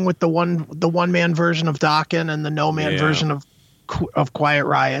playing with the one man version of Dokken and the no man version of Quiet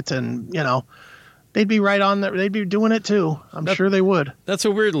Riot, and you know, they'd be right on there. They'd be doing it too. I'm sure they would. That's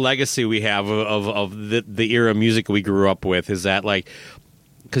a weird legacy we have of the era of music we grew up with. Is that like,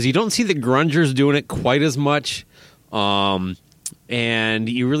 because you don't see the grungers doing it quite as much, and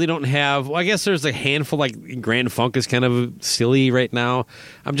you really don't have. Well, I guess there's a handful. Like Grand Funk is kind of silly right now.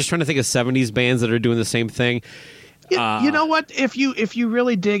 I'm just trying to think of 70s bands that are doing the same thing. You know what? If you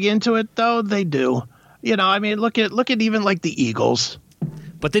really dig into it, though, they do. You know, I mean, look at even like the Eagles.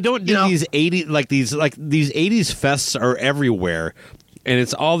 But they don't do these 80s these 80s fests are everywhere, and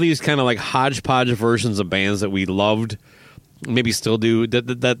it's all these kind of like hodgepodge versions of bands that we loved, maybe still do.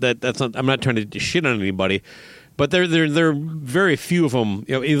 That's not. I'm not trying to shit on anybody, but there are very few of them.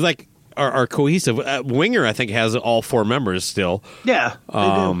 You know, it's like are cohesive. Winger, I think, has all 4 members still. Yeah. They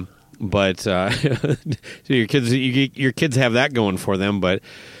do. But so your kids have that going for them. But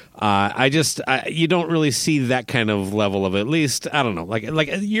you don't really see that kind of level of, at least, I don't know. Like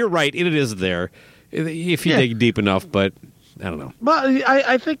you're right, it is there if you dig deep enough. But I don't know. Well,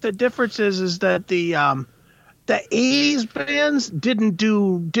 I think the difference is that the 80s bands didn't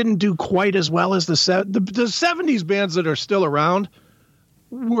do quite as well as the 70s bands that are still around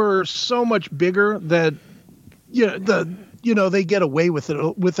were so much bigger that they get away with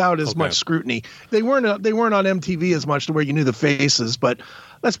it without as much scrutiny. They weren't on MTV as much to where you knew the faces, but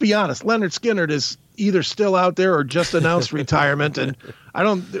let's be honest, Leonard Skinner is either still out there or just announced retirement, and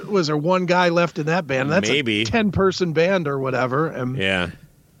was there one guy left in that band? That's maybe a 10-person band or whatever. And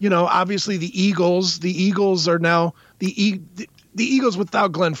obviously the Eagles are now the Eagles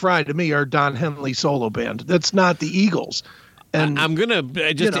without Glenn Frey to me are Don Henley solo band. That's not the Eagles. And I'm gonna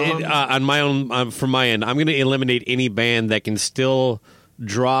just on my own from my end, I'm gonna eliminate any band that can still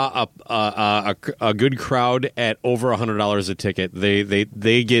draw a good crowd at over $100 a ticket.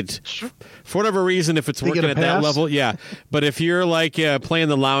 They get, for whatever reason, if it's working at that level, yeah. But if you're like playing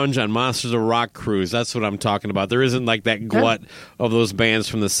the lounge on Monsters of Rock cruise, that's what I'm talking about. There isn't like that glut of those bands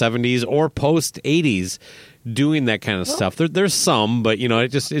from the 70s or post 80s doing that kind of stuff. There's some, but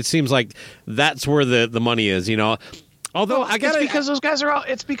it seems like that's where the money is. Although it's because those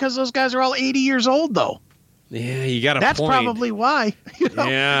guys are all 80 years old though. Yeah, you got a That's point. Probably why.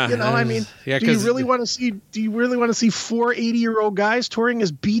 Yeah. I mean, do you really want to see 4 80-year-old guys touring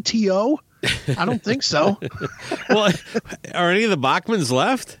as BTO? I don't think so. Well, are any of the Bachmans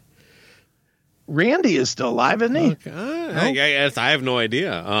left? Randy is still alive, isn't he? Okay. I have no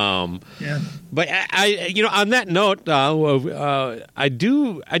idea. Yeah. But I on that note, I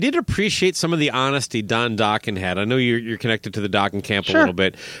did appreciate some of the honesty Don Dokken had. I know you're connected to the Dokken camp a little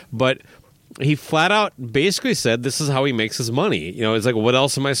bit, but he flat out basically said this is how he makes his money. It's like, what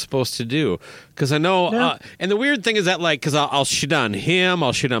else am I supposed to do? Because I know, and the weird thing is that, like, because I'll shit on him,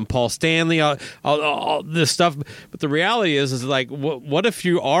 I'll shit on Paul Stanley, I'll this stuff. But the reality is like, what if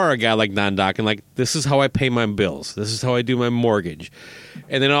you are a guy like Don Dokken? Like, this is how I pay my bills. This is how I do my mortgage.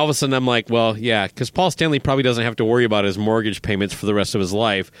 And then all of a sudden I'm like, well, yeah, because Paul Stanley probably doesn't have to worry about his mortgage payments for the rest of his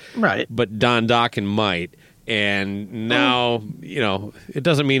life. Right. But Don Dokken might. And now, it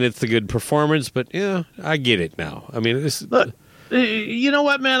doesn't mean it's the good performance, but I get it now. I mean, look, you know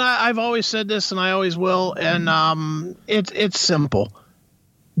what, man? I've always said this, and I always will, and it's simple.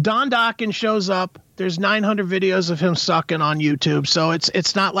 Don Dokken shows up. There's 900 videos of him sucking on YouTube, so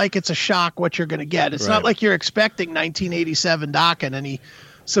it's not like it's a shock what you're going to get. It's not like you're expecting 1987 Dokken, and he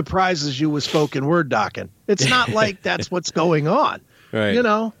surprises you with spoken word Dokken. It's not like that's what's going on,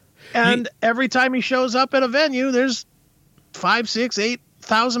 right? And every time he shows up at a venue, there's 5, 6,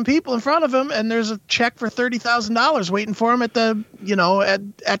 8,000 people in front of him, and there's a check for $30,000 waiting for him at the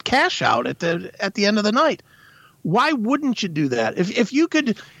at cash out at the end of the night. Why wouldn't you do that? If you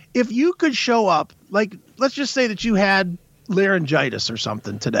could show up, like, let's just say that you had laryngitis or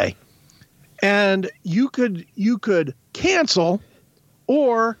something today, and you could cancel,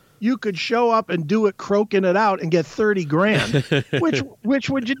 or you could show up and do it croaking it out and get $30,000. Which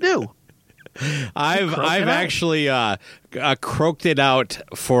would you do? I've actually croaked it out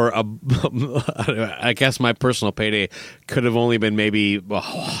for I guess my personal payday could have only been maybe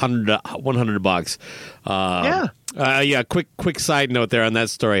 $100. Quick side note there on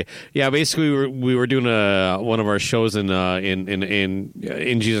that story. Yeah, basically we were doing one of our shows in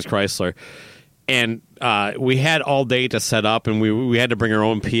Jesus Chrysler. And we had all day to set up, and we had to bring our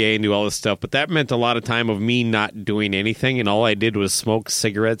own PA and do all this stuff. But that meant a lot of time of me not doing anything, and all I did was smoke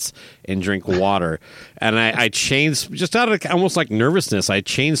cigarettes and drink water. And I just out of almost like nervousness, I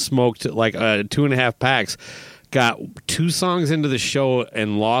chain smoked like 2.5 packs, got 2 songs into the show,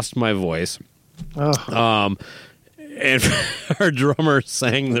 and lost my voice. And our drummer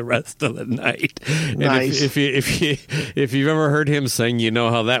sang the rest of the night. Nice. And if you've ever heard him sing, you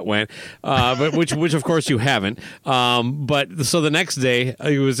know how that went. But which of course you haven't. But so the next day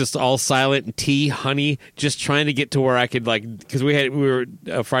it was just all silent, tea, honey, just trying to get to where I could, like, because we were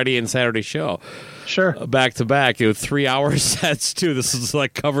a Friday and Saturday show. Sure. Back to back, 3-hour sets too. This is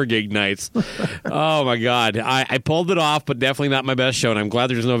like cover gig nights. Oh my God, I pulled it off, but definitely not my best show. And I'm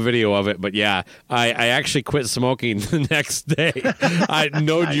glad there's no video of it. But yeah, I actually quit smoking the next day.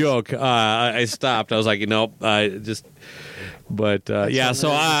 No joke. I stopped. I was like, But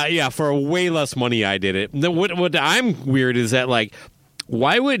for way less money, I did it. What I'm weird is that, like,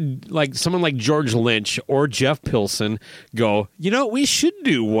 why would, like, someone like George Lynch or Jeff Pilson go, we should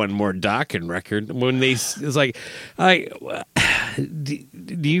do one more Dokken record, when it's like,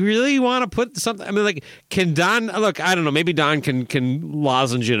 do you really want to put something? I mean, like, can Don, look, I don't know, maybe Don can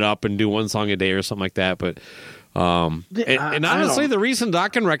lozenge it up and do one song a day or something like that, but and honestly, the recent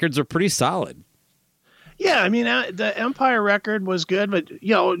Dokken records are pretty solid. Yeah, I mean, the Empire record was good, but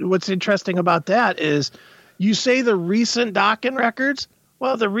what's interesting about that is you say the recent Dokken records.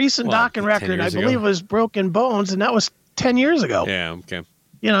 Well, the recent Dokken record, I believe, was Broken Bones, and that was 10 years ago. Yeah, okay.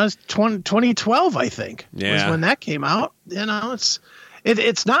 It's 2012, I think, was when that came out.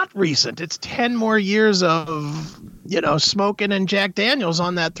 It's not recent. It's 10 more years of, smoking and Jack Daniels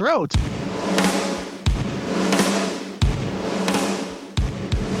on that throat.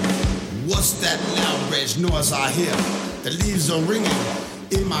 What's that loud red noise I hear? The leaves are ringing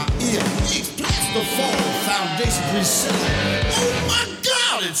in my ear. Each plaster fall, foundation resetting. Oh my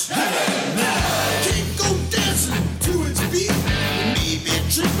God, it's heaven now. Can't go dancing to its beat. You may be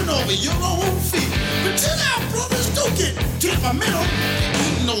tripping over your own feet. But chill out, brothers, don't get heavy metal,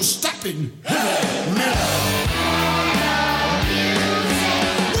 ain't no stopping heavy metal.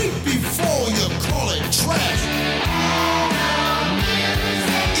 Wait before you call it trash.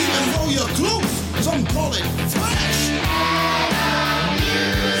 Even though you're close, some call it flash.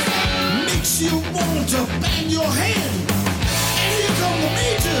 Makes you want to bang your hand. And here come the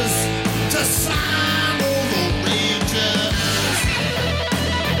majors to sign all the rages.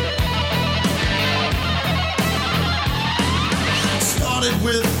 Started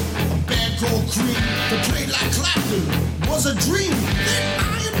with a band called Cream. To play like Clapton was a dream. Then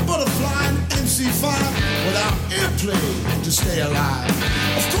Iron Butterfly and MC5 without airplay to stay alive.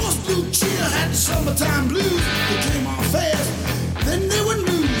 Of course, Blue Cheetah had the summertime blues. They came on fast, then they would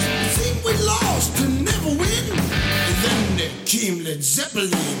lose. It seemed we lost to never win. And then there came Led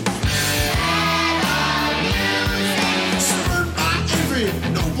Zeppelin. Spurred by every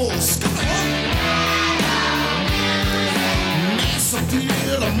noble scholar. Mass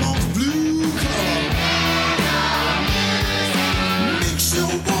appeal amongst blue collar. Makes you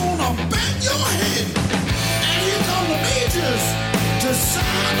wanna bang your head. And here come the majors to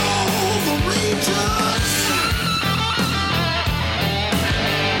sign all the ragers.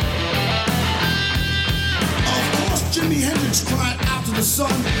 Of course, Jimi Hendrix cried out to the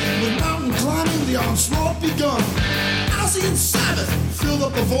sun. With mountain climbing, the onslaught begun. Ozzy and Sabbath filled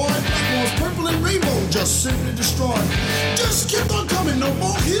up the void. Black was purple and rainbow, just simply destroyed. Just kept on coming, no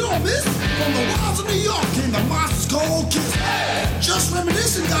more hit or miss. From the wilds of New York came the monsters called Kiss. Just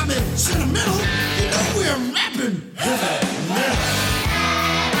reminiscing got me sentimental. You know we're rapping heavy metal.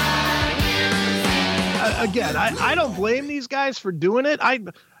 Again, I don't blame these guys for doing it.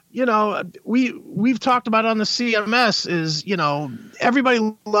 We've talked about on the CMS is,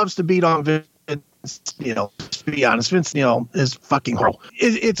 everybody loves to beat on Vince Neil. To be honest, Vince Neil is fucking horrible.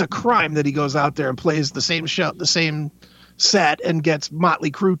 It's a crime that he goes out there and plays the same show, the same set, and gets Motley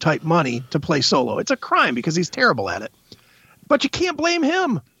Crue type money to play solo. It's a crime because he's terrible at it. But you can't blame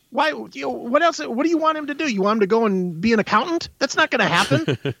him. Why? What else? What do you want him to do? You want him to go and be an accountant? That's not going to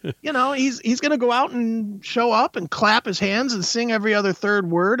happen. He's going to go out and show up and clap his hands and sing every other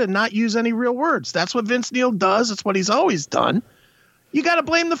third word and not use any real words. That's what Vince Neil does. It's what he's always done. You got to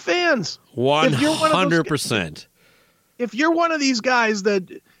blame the fans. 100%. If you're one of these guys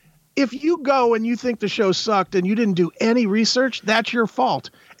that, if you go and you think the show sucked and you didn't do any research, that's your fault.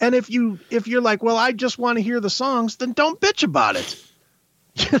 And if you're like, well, I just want to hear the songs, then don't bitch about it.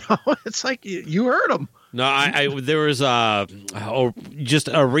 It's like you heard them. No, there was just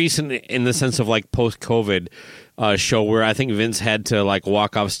a recent, in the sense of like post-COVID show where I think Vince had to like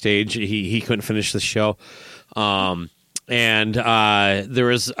walk off stage. He couldn't finish the show. And there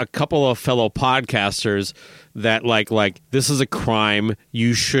was a couple of fellow podcasters that like this is a crime.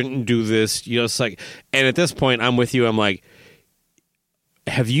 You shouldn't do this. It's like, and at this point, I'm with you. I'm like,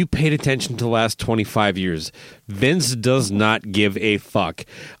 have you paid attention to the last 25 years? Vince does not give a fuck.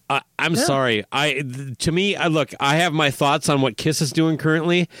 I'm sorry. To me, look, I have my thoughts on what Kiss is doing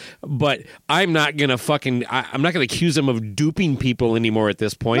currently, but I'm not going to I'm not going to accuse them of duping people anymore at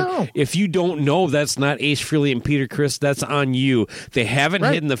this point. No. If you don't know, that's not Ace Frehley and Peter Criss. That's on you. They haven't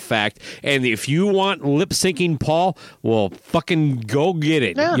hidden the fact. And if you want lip syncing Paul, well, fucking go get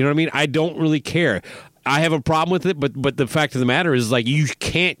it. Yeah. You know what I mean? I don't really care. I have a problem with it, but the fact of the matter is, like, you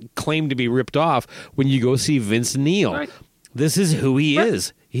can't claim to be ripped off when you go see Vince Neil. Right. This is who he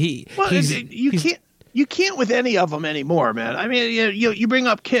is. You can't with any of them anymore, man. I mean, you bring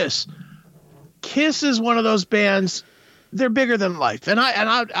up Kiss. Kiss is one of those bands. They're bigger than life, and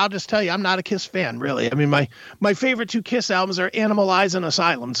I'll just tell you, I'm not a Kiss fan, really. I mean, my favorite two Kiss albums are Animalize and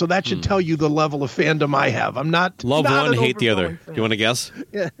Asylum, so that should tell you the level of fandom I have. I'm not love not one, an hate the other. overflowing fan. Do you want to guess?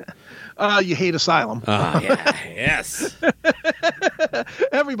 Yeah. You hate Asylum. Yeah, yes.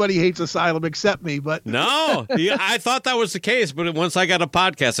 Everybody hates Asylum except me, but No, I thought that was the case, but once I got a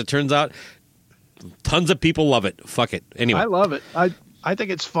podcast, it turns out tons of people love it. Fuck it. Anyway. I love it. I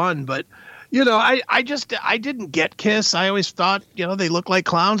think it's fun, but I didn't get Kiss. I always thought, they look like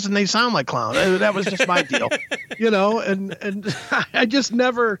clowns and they sound like clowns. That was just my deal, and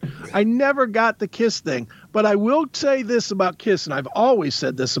I never got the Kiss thing. But I will say this about Kiss, and I've always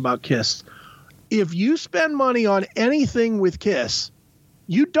said this about Kiss. If you spend money on anything with Kiss,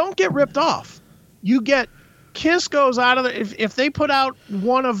 you don't get ripped off. Kiss goes out of if they put out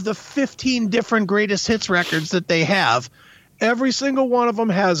one of the 15 different greatest hits records that they have, every single one of them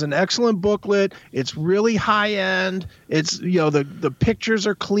has an excellent booklet. It's really high end. It's, the pictures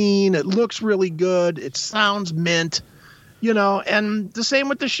are clean. It looks really good. It sounds mint, and the same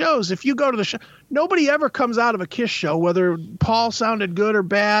with the shows. If you go to the show, nobody ever comes out of a Kiss show, whether Paul sounded good or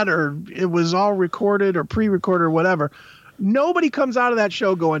bad, or it was all recorded or pre-recorded or whatever. Nobody comes out of that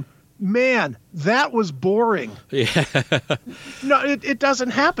show going, man, that was boring. Yeah. No, it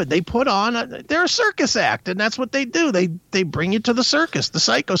doesn't happen. They put on they're a circus act, and that's what they do. They bring you to the circus, the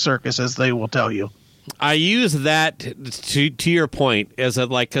Psycho Circus, as they will tell you. I use that to your point as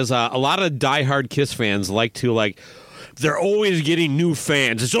because a lot of diehard Kiss fans like to they're always getting new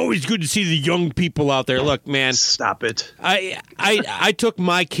fans. It's always good to see the young people out there. Look, man, stop it. I took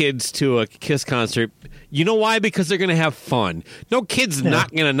my kids to a Kiss concert. You know why? Because they're going to have fun. No kid's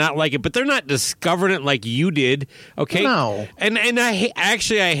not going to not like it, but they're not discovering it like you did. Okay, no. And I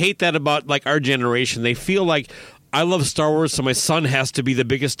hate that about our generation. They feel like, I love Star Wars, so my son has to be the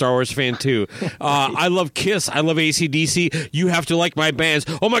biggest Star Wars fan, too. I love Kiss. I love AC/DC. You have to like my bands.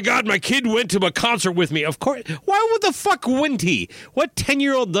 Oh, my God, my kid went to a concert with me. Of course. Why would the fuck wouldn't he? What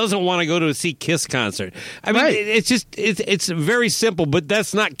 10-year-old doesn't want to go to see Kiss concert? I mean, it's just, it's very simple, but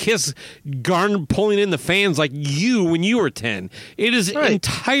that's not Kiss pulling in the fans like you when you were 10. It is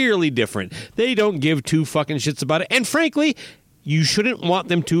entirely different. They don't give two fucking shits about it. And frankly, you shouldn't want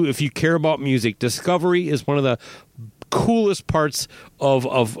them to if you care about music. Discovery is one of the coolest parts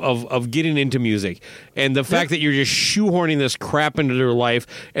of getting into music. And the fact that you're just shoehorning this crap into their life,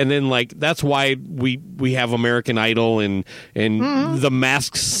 and then that's why we have American Idol and The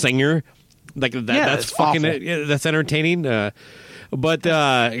Masked Singer. That's fucking that's entertaining. But,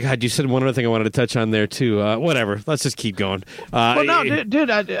 God, you said one other thing I wanted to touch on there, too. Whatever. Let's just keep going. Well, no,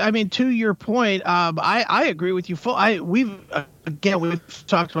 dude, I mean, to your point, I agree with you. We've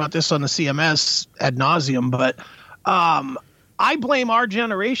talked about this on the CMS ad nauseum, but I blame our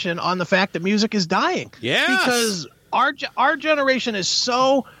generation on the fact that music is dying. Yes. Because our generation is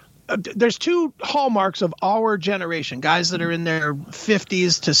so... there's two hallmarks of our generation, guys that are in their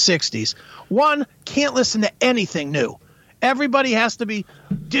 50s to 60s. One, can't listen to anything new. Everybody has to be,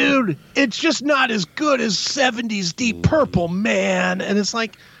 dude, it's just not as good as 70s Deep Purple, man. And it's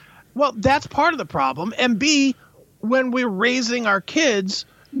like, well, that's part of the problem. And B, when we're raising our kids,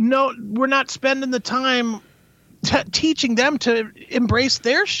 no, we're not spending the time teaching them to embrace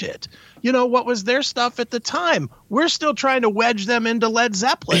their shit. You know, what was their stuff at the time? We're still trying to wedge them into Led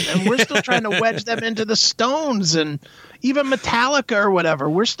Zeppelin, and we're still trying to wedge them into the Stones and even Metallica or whatever.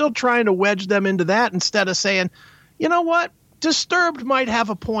 We're still trying to wedge them into that instead of saying, you know what? Disturbed might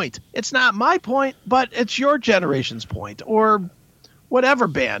have a point. It's not my point, but it's your generation's point, or whatever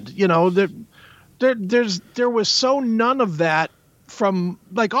band. You know, there was so none of that from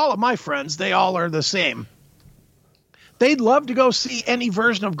all of my friends. They all are the same. They'd love to go see any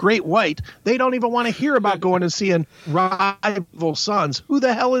version of Great White. They don't even want to hear about going and seeing Rival Sons. Who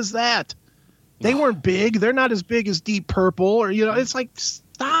the hell is that? They weren't big. They're not as big as Deep Purple, or it's like,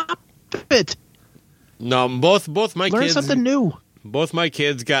 stop it. No, both my kids... Learn something new. Both my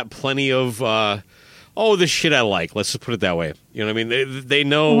kids got plenty of, the shit I like. Let's just put it that way. You know what I mean? They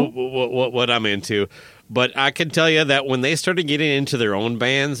know what I'm into. But I can tell you that when they started getting into their own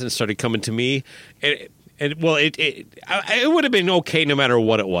bands and started coming to me, it would have been okay no matter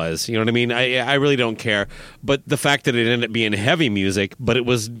what it was. You know what I mean? I really don't care. But the fact that it ended up being heavy music, but it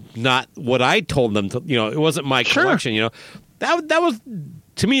was not what I told them to, it wasn't my collection, that was...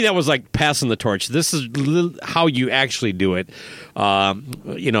 To me, that was like passing the torch. This is how you actually do it,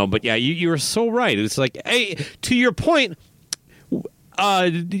 But yeah, you were so right. It's like, hey, to your point, Gen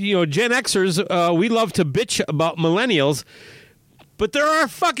Xers, we love to bitch about millennials, but they're our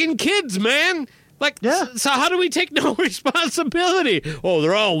fucking kids, man. So how do we take no responsibility? Oh,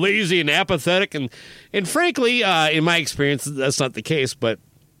 they're all lazy and apathetic, and frankly, in my experience, that's not the case, but.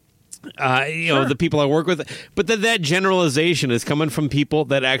 The people I work with, but that generalization is coming from people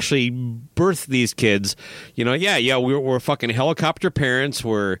that actually birth these kids. We're fucking helicopter parents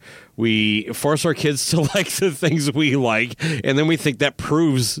where we force our kids to like the things we like, and then we think that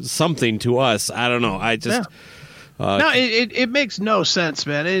proves something to us. I don't know. I just no, it makes no sense,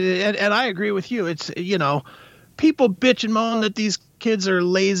 man. And I agree with you. It's people bitch and moan that these kids are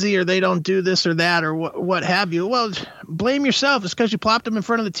lazy or they don't do this or that or what have you. Well, blame yourself. It's because you plopped them in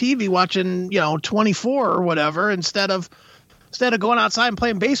front of the TV watching 24 or whatever instead of going outside and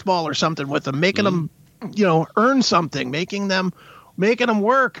playing baseball or something with them, making them earn something, making them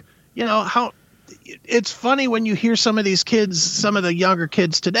work. How it's funny when you hear some of these kids, some of the younger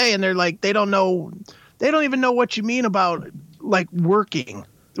kids today, and they're like, they don't even know what you mean about working.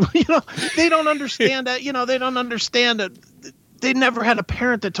 They don't understand that. They don't understand that. They never had a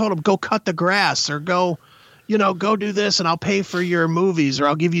parent that told them, go cut the grass or go do this and I'll pay for your movies or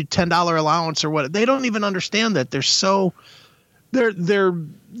I'll give you $10 allowance or what. They don't even understand that. They're so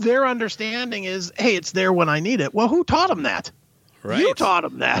their understanding is, hey, it's there when I need it. Well, who taught them that? Right. You taught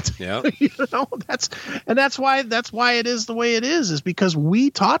them that. Yeah. That's why it is the way it is because we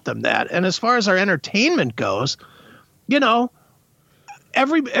taught them that. And as far as our entertainment goes,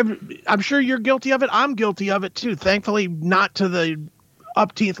 every I'm sure you're guilty of it. I'm guilty of it too. Thankfully, not to the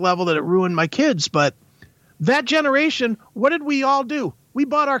upteenth level that it ruined my kids, but that generation, what did we all do? We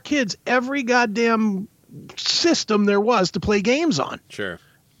bought our kids every goddamn system there was to play games on. Sure.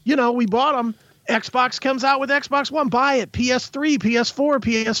 We bought them. Xbox comes out with Xbox One, buy it. PS3, PS4,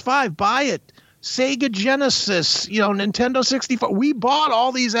 PS5, buy it. Sega Genesis, Nintendo 64. We bought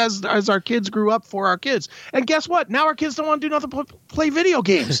all these as our kids grew up for our kids. And guess what? Now our kids don't want to do nothing but play video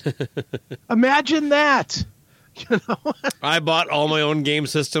games. Imagine that. I bought all my own game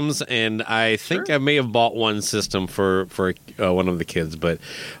systems, and I think I may have bought one system for one of the kids. But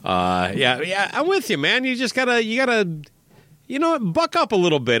yeah, I'm with you, man. You just gotta buck up a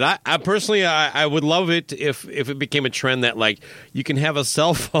little bit. I personally, I would love it if it became a trend that like you can have a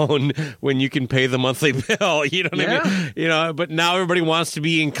cell phone when you can pay the monthly bill. You know what I mean? But now everybody wants to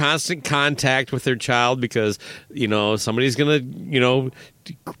be in constant contact with their child because somebody's gonna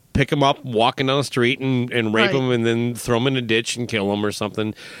pick them up walking down the street and rape them and then throw them in a ditch and kill them or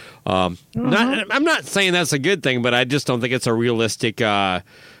something. I'm not saying that's a good thing, but I just don't think it's a realistic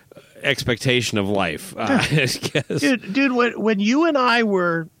expectation of life. I guess. Dude, when you and I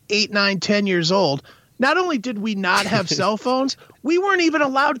were 8, 9, 10 years old, not only did we not have cell phones, we weren't even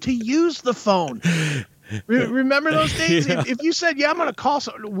allowed to use the phone. Remember those days? Yeah. If you said, I'm going to call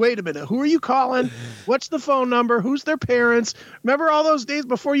someone, wait a minute, who are you calling? What's the phone number? Who's their parents? Remember all those days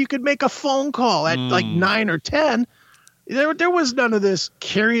before you could make a phone call at like 9 or 10? There was none of this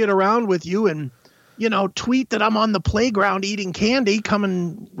carry it around with you and, tweet that I'm on the playground eating candy, come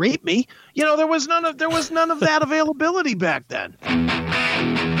and rape me. There was none of that availability back then.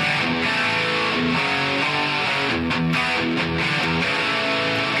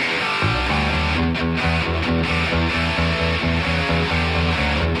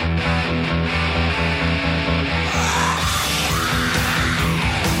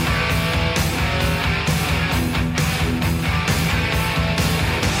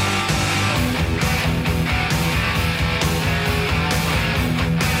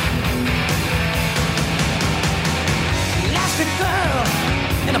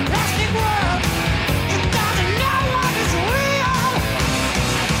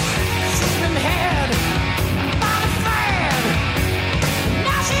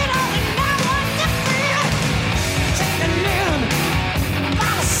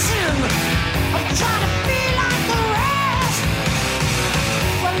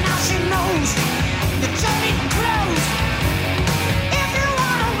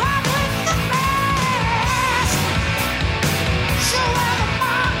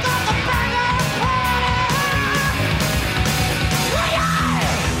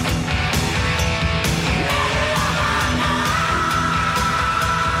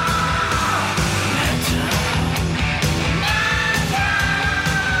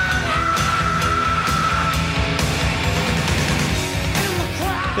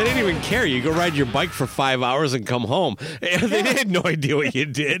 Care. You go ride your bike for 5 hours and come home. They had no idea what you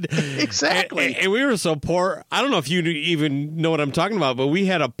did. Exactly. And we were so poor. I don't know if you even know what I'm talking about, but we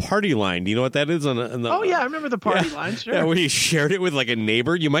had a party line. Do you know what that is? I remember the party line. Sure. Yeah, we shared it with like a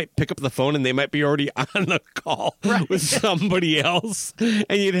neighbor. You might pick up the phone and they might be already on the call with somebody else.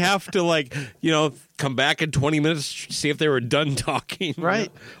 And you'd have to come back in 20 minutes, see if they were done talking. Right.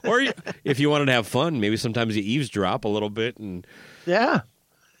 Or if you wanted to have fun, maybe sometimes you eavesdrop a little bit. And yeah.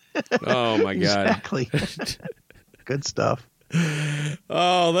 Oh my God! Exactly. Good stuff.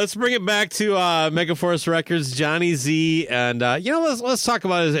 Oh, let's bring it back to Megaforce Records, Johnny Z, and let's talk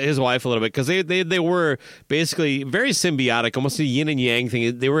about his wife a little bit because they were basically very symbiotic, almost a yin and yang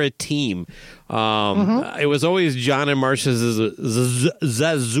thing. They were a team. It was always John and Marcia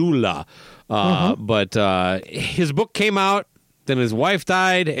Zazula, but his book came out. Then his wife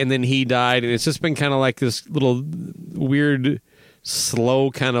died, and then he died, and it's just been kind of like this little weird,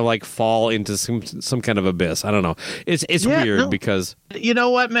 slow kind of like fall into some kind of abyss. I don't know. It's weird because you know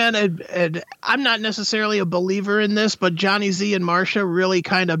what, man. And I'm not necessarily a believer in this, but Johnny Z and Marcia really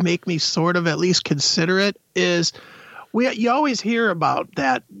kind of make me sort of at least consider it. You always hear about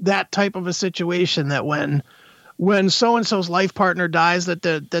that type of a situation that when so and so's life partner dies, that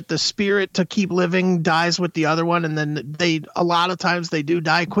the spirit to keep living dies with the other one, and then a lot of times they do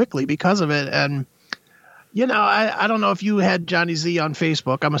die quickly because of it. And I don't know if you had Johnny Z on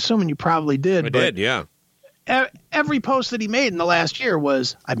Facebook. I'm assuming you probably did. I did, yeah. Every post that he made in the last year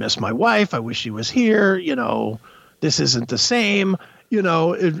was, I miss my wife. I wish she was here. This isn't the same,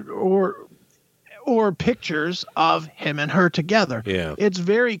 or or pictures of him and her together. Yeah. It's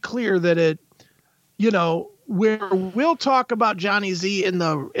very clear that where we'll talk about Johnny Z in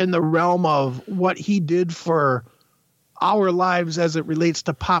the realm of what he did for our lives as it relates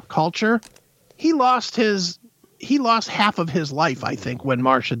to pop culture. He lost half of his life, I think, when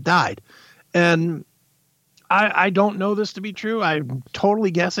Marsha died. And I don't know this to be true. I'm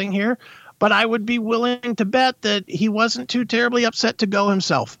totally guessing here, but I would be willing to bet that he wasn't too terribly upset to go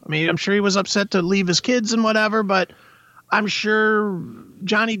himself. I mean, I'm sure he was upset to leave his kids and whatever, but I'm sure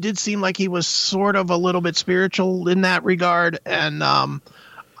Johnny did seem like he was sort of a little bit spiritual in that regard. And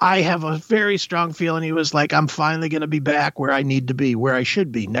I have a very strong feeling he was like, I'm finally going to be back where I need to be, where I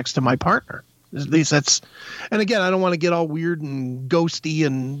should be, next to my partner. At least that's, and again, I don't want to get all weird and ghosty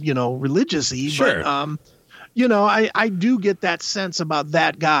and, religious-y. Sure. But, I do get that sense about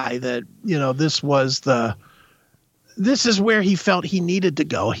that guy that, this is where he felt he needed to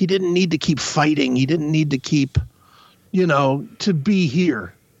go. He didn't need to keep fighting. He didn't need to keep, to be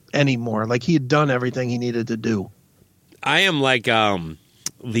here anymore. Like he had done everything he needed to do. I am like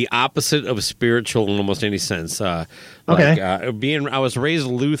the opposite of spiritual in almost any sense. I was raised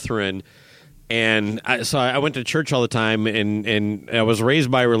Lutheran. And so I went to church all the time, and I was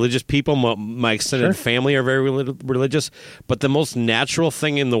raised by religious people. My extended family are very religious, but the most natural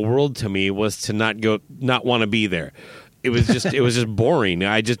thing in the world to me was to not want to be there. It was just boring.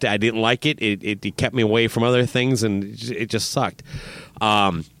 I didn't like it. It kept me away from other things, and it just sucked.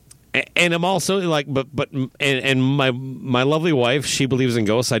 And I'm also like, but my lovely wife, she believes in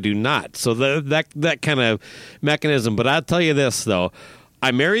ghosts. I do not. So that kind of mechanism. But I'll tell you this though.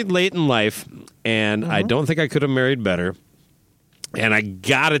 I married late in life, and I don't think I could have married better. And I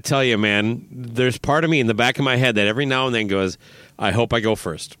got to tell you, man, there's part of me in the back of my head that every now and then goes, I hope I go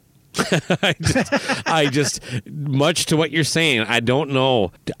first. I just, much to what you're saying, I don't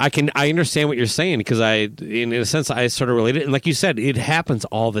know. I understand what you're saying because in a sense, I sort of relate it. And like you said, it happens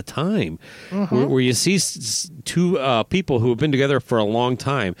all the time where you see two people who have been together for a long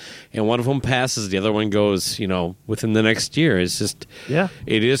time, and one of them passes, the other one goes, within the next year. It's just,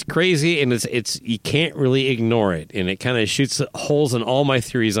 it is crazy, and it's you can't really ignore it, and it kind of shoots holes in all my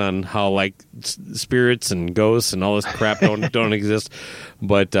theories on how like spirits and ghosts and all this crap don't exist.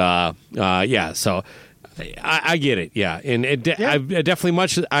 But so I get it, and I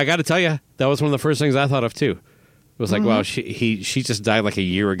definitely I got to tell you, that was one of the first things I thought of too. It was like, wow, she just died like a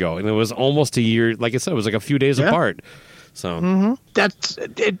year ago, and it was almost a year. Like I said, it was like a few days apart. So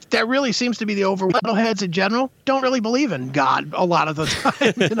that really seems to be the metalheads in general don't really believe in God a lot of the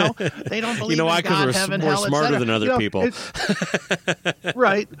time. They don't believe in God, heaven, we're hell, smarter than other people.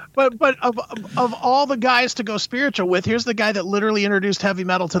 Right, but of all the guys to go spiritual with, here's the guy that literally introduced heavy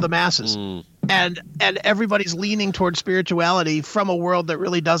metal to the masses, and everybody's leaning towards spirituality from a world that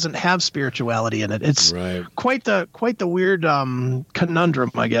really doesn't have spirituality in it. It's quite the weird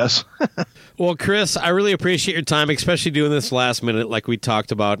conundrum, I guess. Well, Chris, I really appreciate your time, especially doing this last minute like we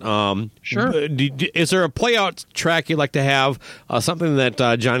talked about. Sure. Is there a play-out track you'd like to have, something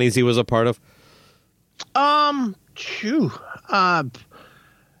that Johnny Z was a part of?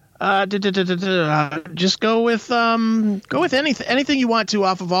 Just go with anything you want to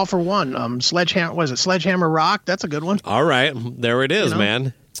off of All for One. Sledgehammer Rock? That's a good one. All right. There it is,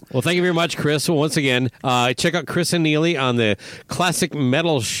 man. Well, thank you very much, Chris. Well, once again, check out Chris and Neely on the Classic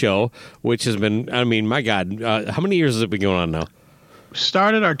Metal Show, which has been, my God, how many years has it been going on now?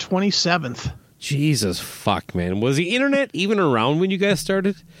 Started our 27th. Jesus fuck, man. Was the internet even around when you guys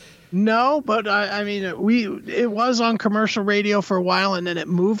started? No, but it was on commercial radio for a while, and then it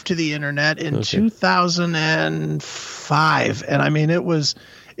moved to the internet in 2005. And it was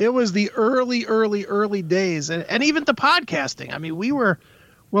the early days, and even the podcasting.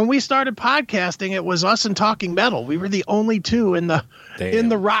 When we started podcasting, it was us and Talking Metal. We were the only two in the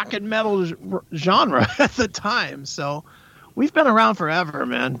rock and metal genre at the time. So we've been around forever,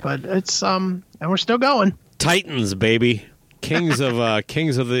 man. But it's and we're still going. Titans, baby. Kings of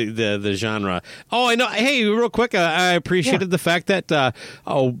the genre. Oh, I know. Hey, real quick, I appreciated the fact that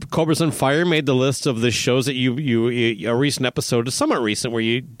Cobras on Fire made the list of the shows that you a recent episode, somewhat recent, where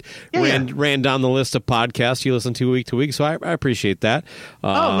you ran down the list of podcasts you listen to week. So I appreciate that.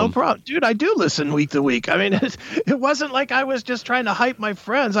 No problem, dude. I do listen week to week. It wasn't like I was just trying to hype my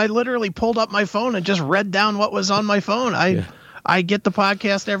friends. I literally pulled up my phone and just read down what was on my phone. I get the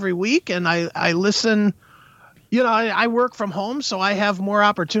podcast every week, and I listen. I work from home, so I have more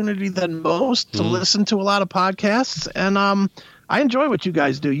opportunity than most to listen to a lot of podcasts, and I enjoy what you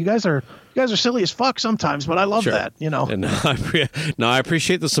guys do. You guys are You guys are silly as fuck sometimes, but I love that, you know. And I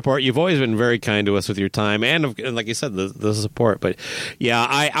appreciate the support. You've always been very kind to us with your time and like you said, the support. But yeah,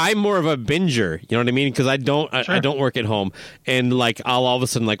 I'm more of a binger. You know what I mean? Because I don't work at home, and like I'll all of a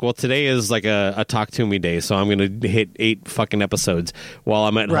sudden like, well, today is like a talk to me day, so I'm gonna hit 8 fucking episodes while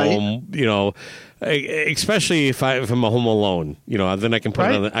I'm at home. You know. Especially if I'm home alone, you know, then I can put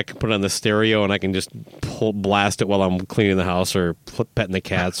it on the stereo and I can just blast it while I'm cleaning the house or petting the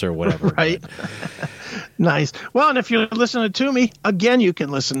cats or whatever. Right. Nice. Well, and if you're listening to me, again, you can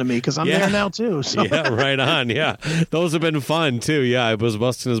listen to me because I'm there now too. So. Yeah, right on. Yeah, those have been fun too. Yeah, I was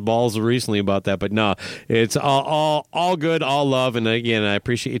busting his balls recently about that, but no, it's all good, all love, and again, I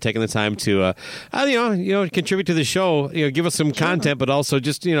appreciate you taking the time to, contribute to the show. You know, give us some content, but also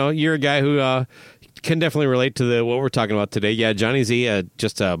just you're a guy who can definitely relate to what we're talking about today. Yeah, Johnny Z,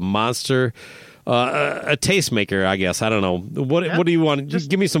 just a monster. A tastemaker, I guess. I don't know. What do you want? Just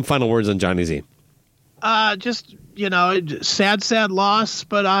give me some final words on Johnny Z. Just sad loss,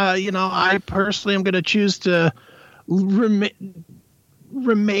 but I personally am going to choose to remain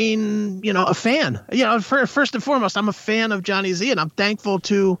a fan. First and foremost, I'm a fan of Johnny Z, and I'm thankful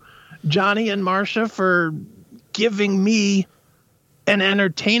to Johnny and Marcia for giving me an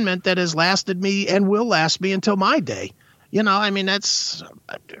entertainment that has lasted me and will last me until my day. That's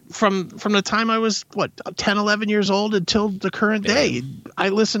from the time I was 10, 11 years old until the current day. I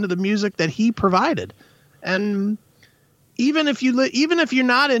listened to the music that he provided. And even if you're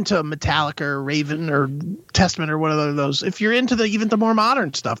not into Metallica or Raven or Testament or one of those, if you're into even the more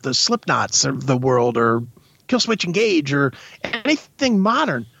modern stuff, the Slipknots of the world or Killswitch Engage or anything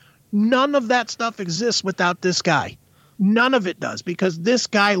modern, none of that stuff exists without this guy. None of it does, because this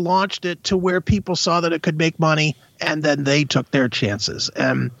guy launched it to where people saw that it could make money, and then they took their chances.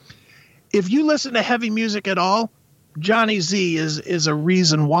 And if you listen to heavy music at all, Johnny Z is a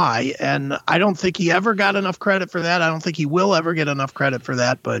reason why, and I don't think he ever got enough credit for that. I don't think he will ever get enough credit for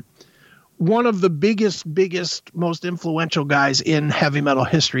that, but one of the biggest, most influential guys in heavy metal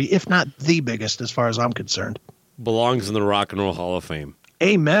history, if not the biggest as far as I'm concerned. Belongs in the Rock and Roll Hall of Fame.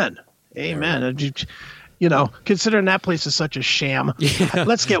 Amen. Considering that place is such a sham,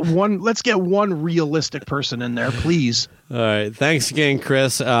 let's get one realistic person in there, please. All right. Thanks again,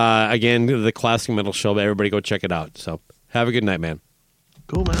 Chris. Again, the Classic Metal Show. Everybody go check it out. So have a good night, man.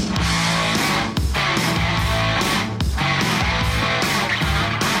 Cool, man.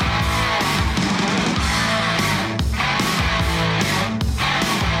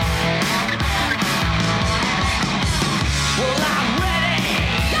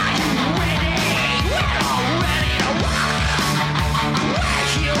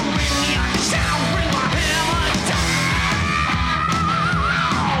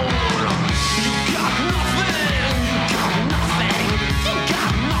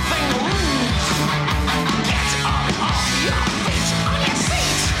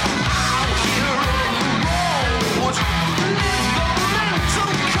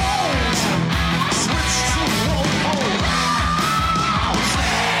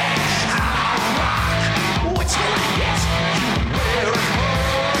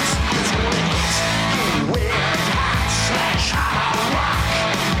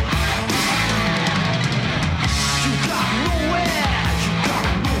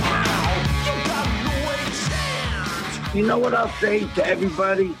 You know what I'll say to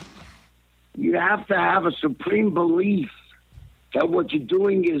everybody? You have to have a supreme belief that what you're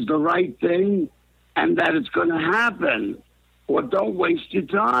doing is the right thing and that it's going to happen, or don't waste your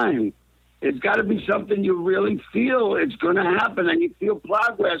time. It's got to be something you really feel it's going to happen and you feel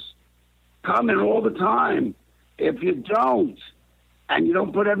progress coming all the time. If you don't, and you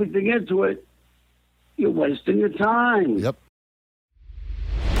don't put everything into it, you're wasting your time. Yep.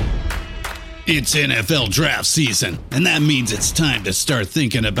 It's NFL draft season, and that means it's time to start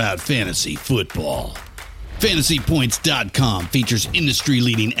thinking about fantasy football. FantasyPoints.com features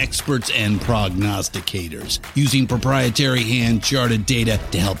industry-leading experts and prognosticators using proprietary hand-charted data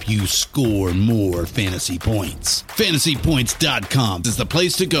to help you score more fantasy points. FantasyPoints.com is the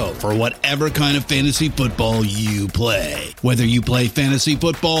place to go for whatever kind of fantasy football you play. Whether you play fantasy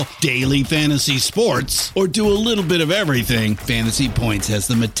football, daily fantasy sports, or do a little bit of everything, Fantasy Points has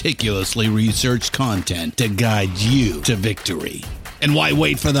the meticulously researched content to guide you to victory. And why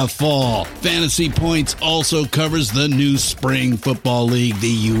wait for the fall? Fantasy Points also covers the new spring football league,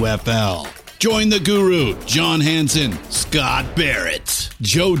 the UFL. Join the guru, John Hansen, Scott Barrett,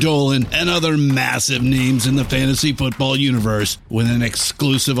 Joe Dolan, and other massive names in the fantasy football universe with an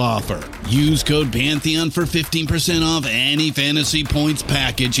exclusive offer. Use code Pantheon for 15% off any Fantasy Points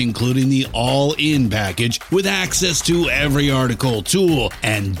package, including the all-in package, with access to every article, tool,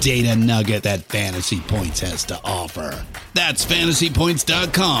 and data nugget that Fantasy Points has to offer. That's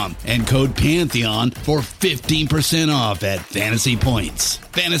fantasypoints.com and code Pantheon for 15% off at Fantasy Points.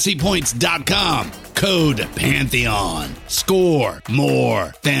 Fantasypoints.com, code Pantheon. Score more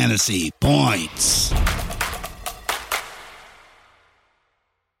fantasy points.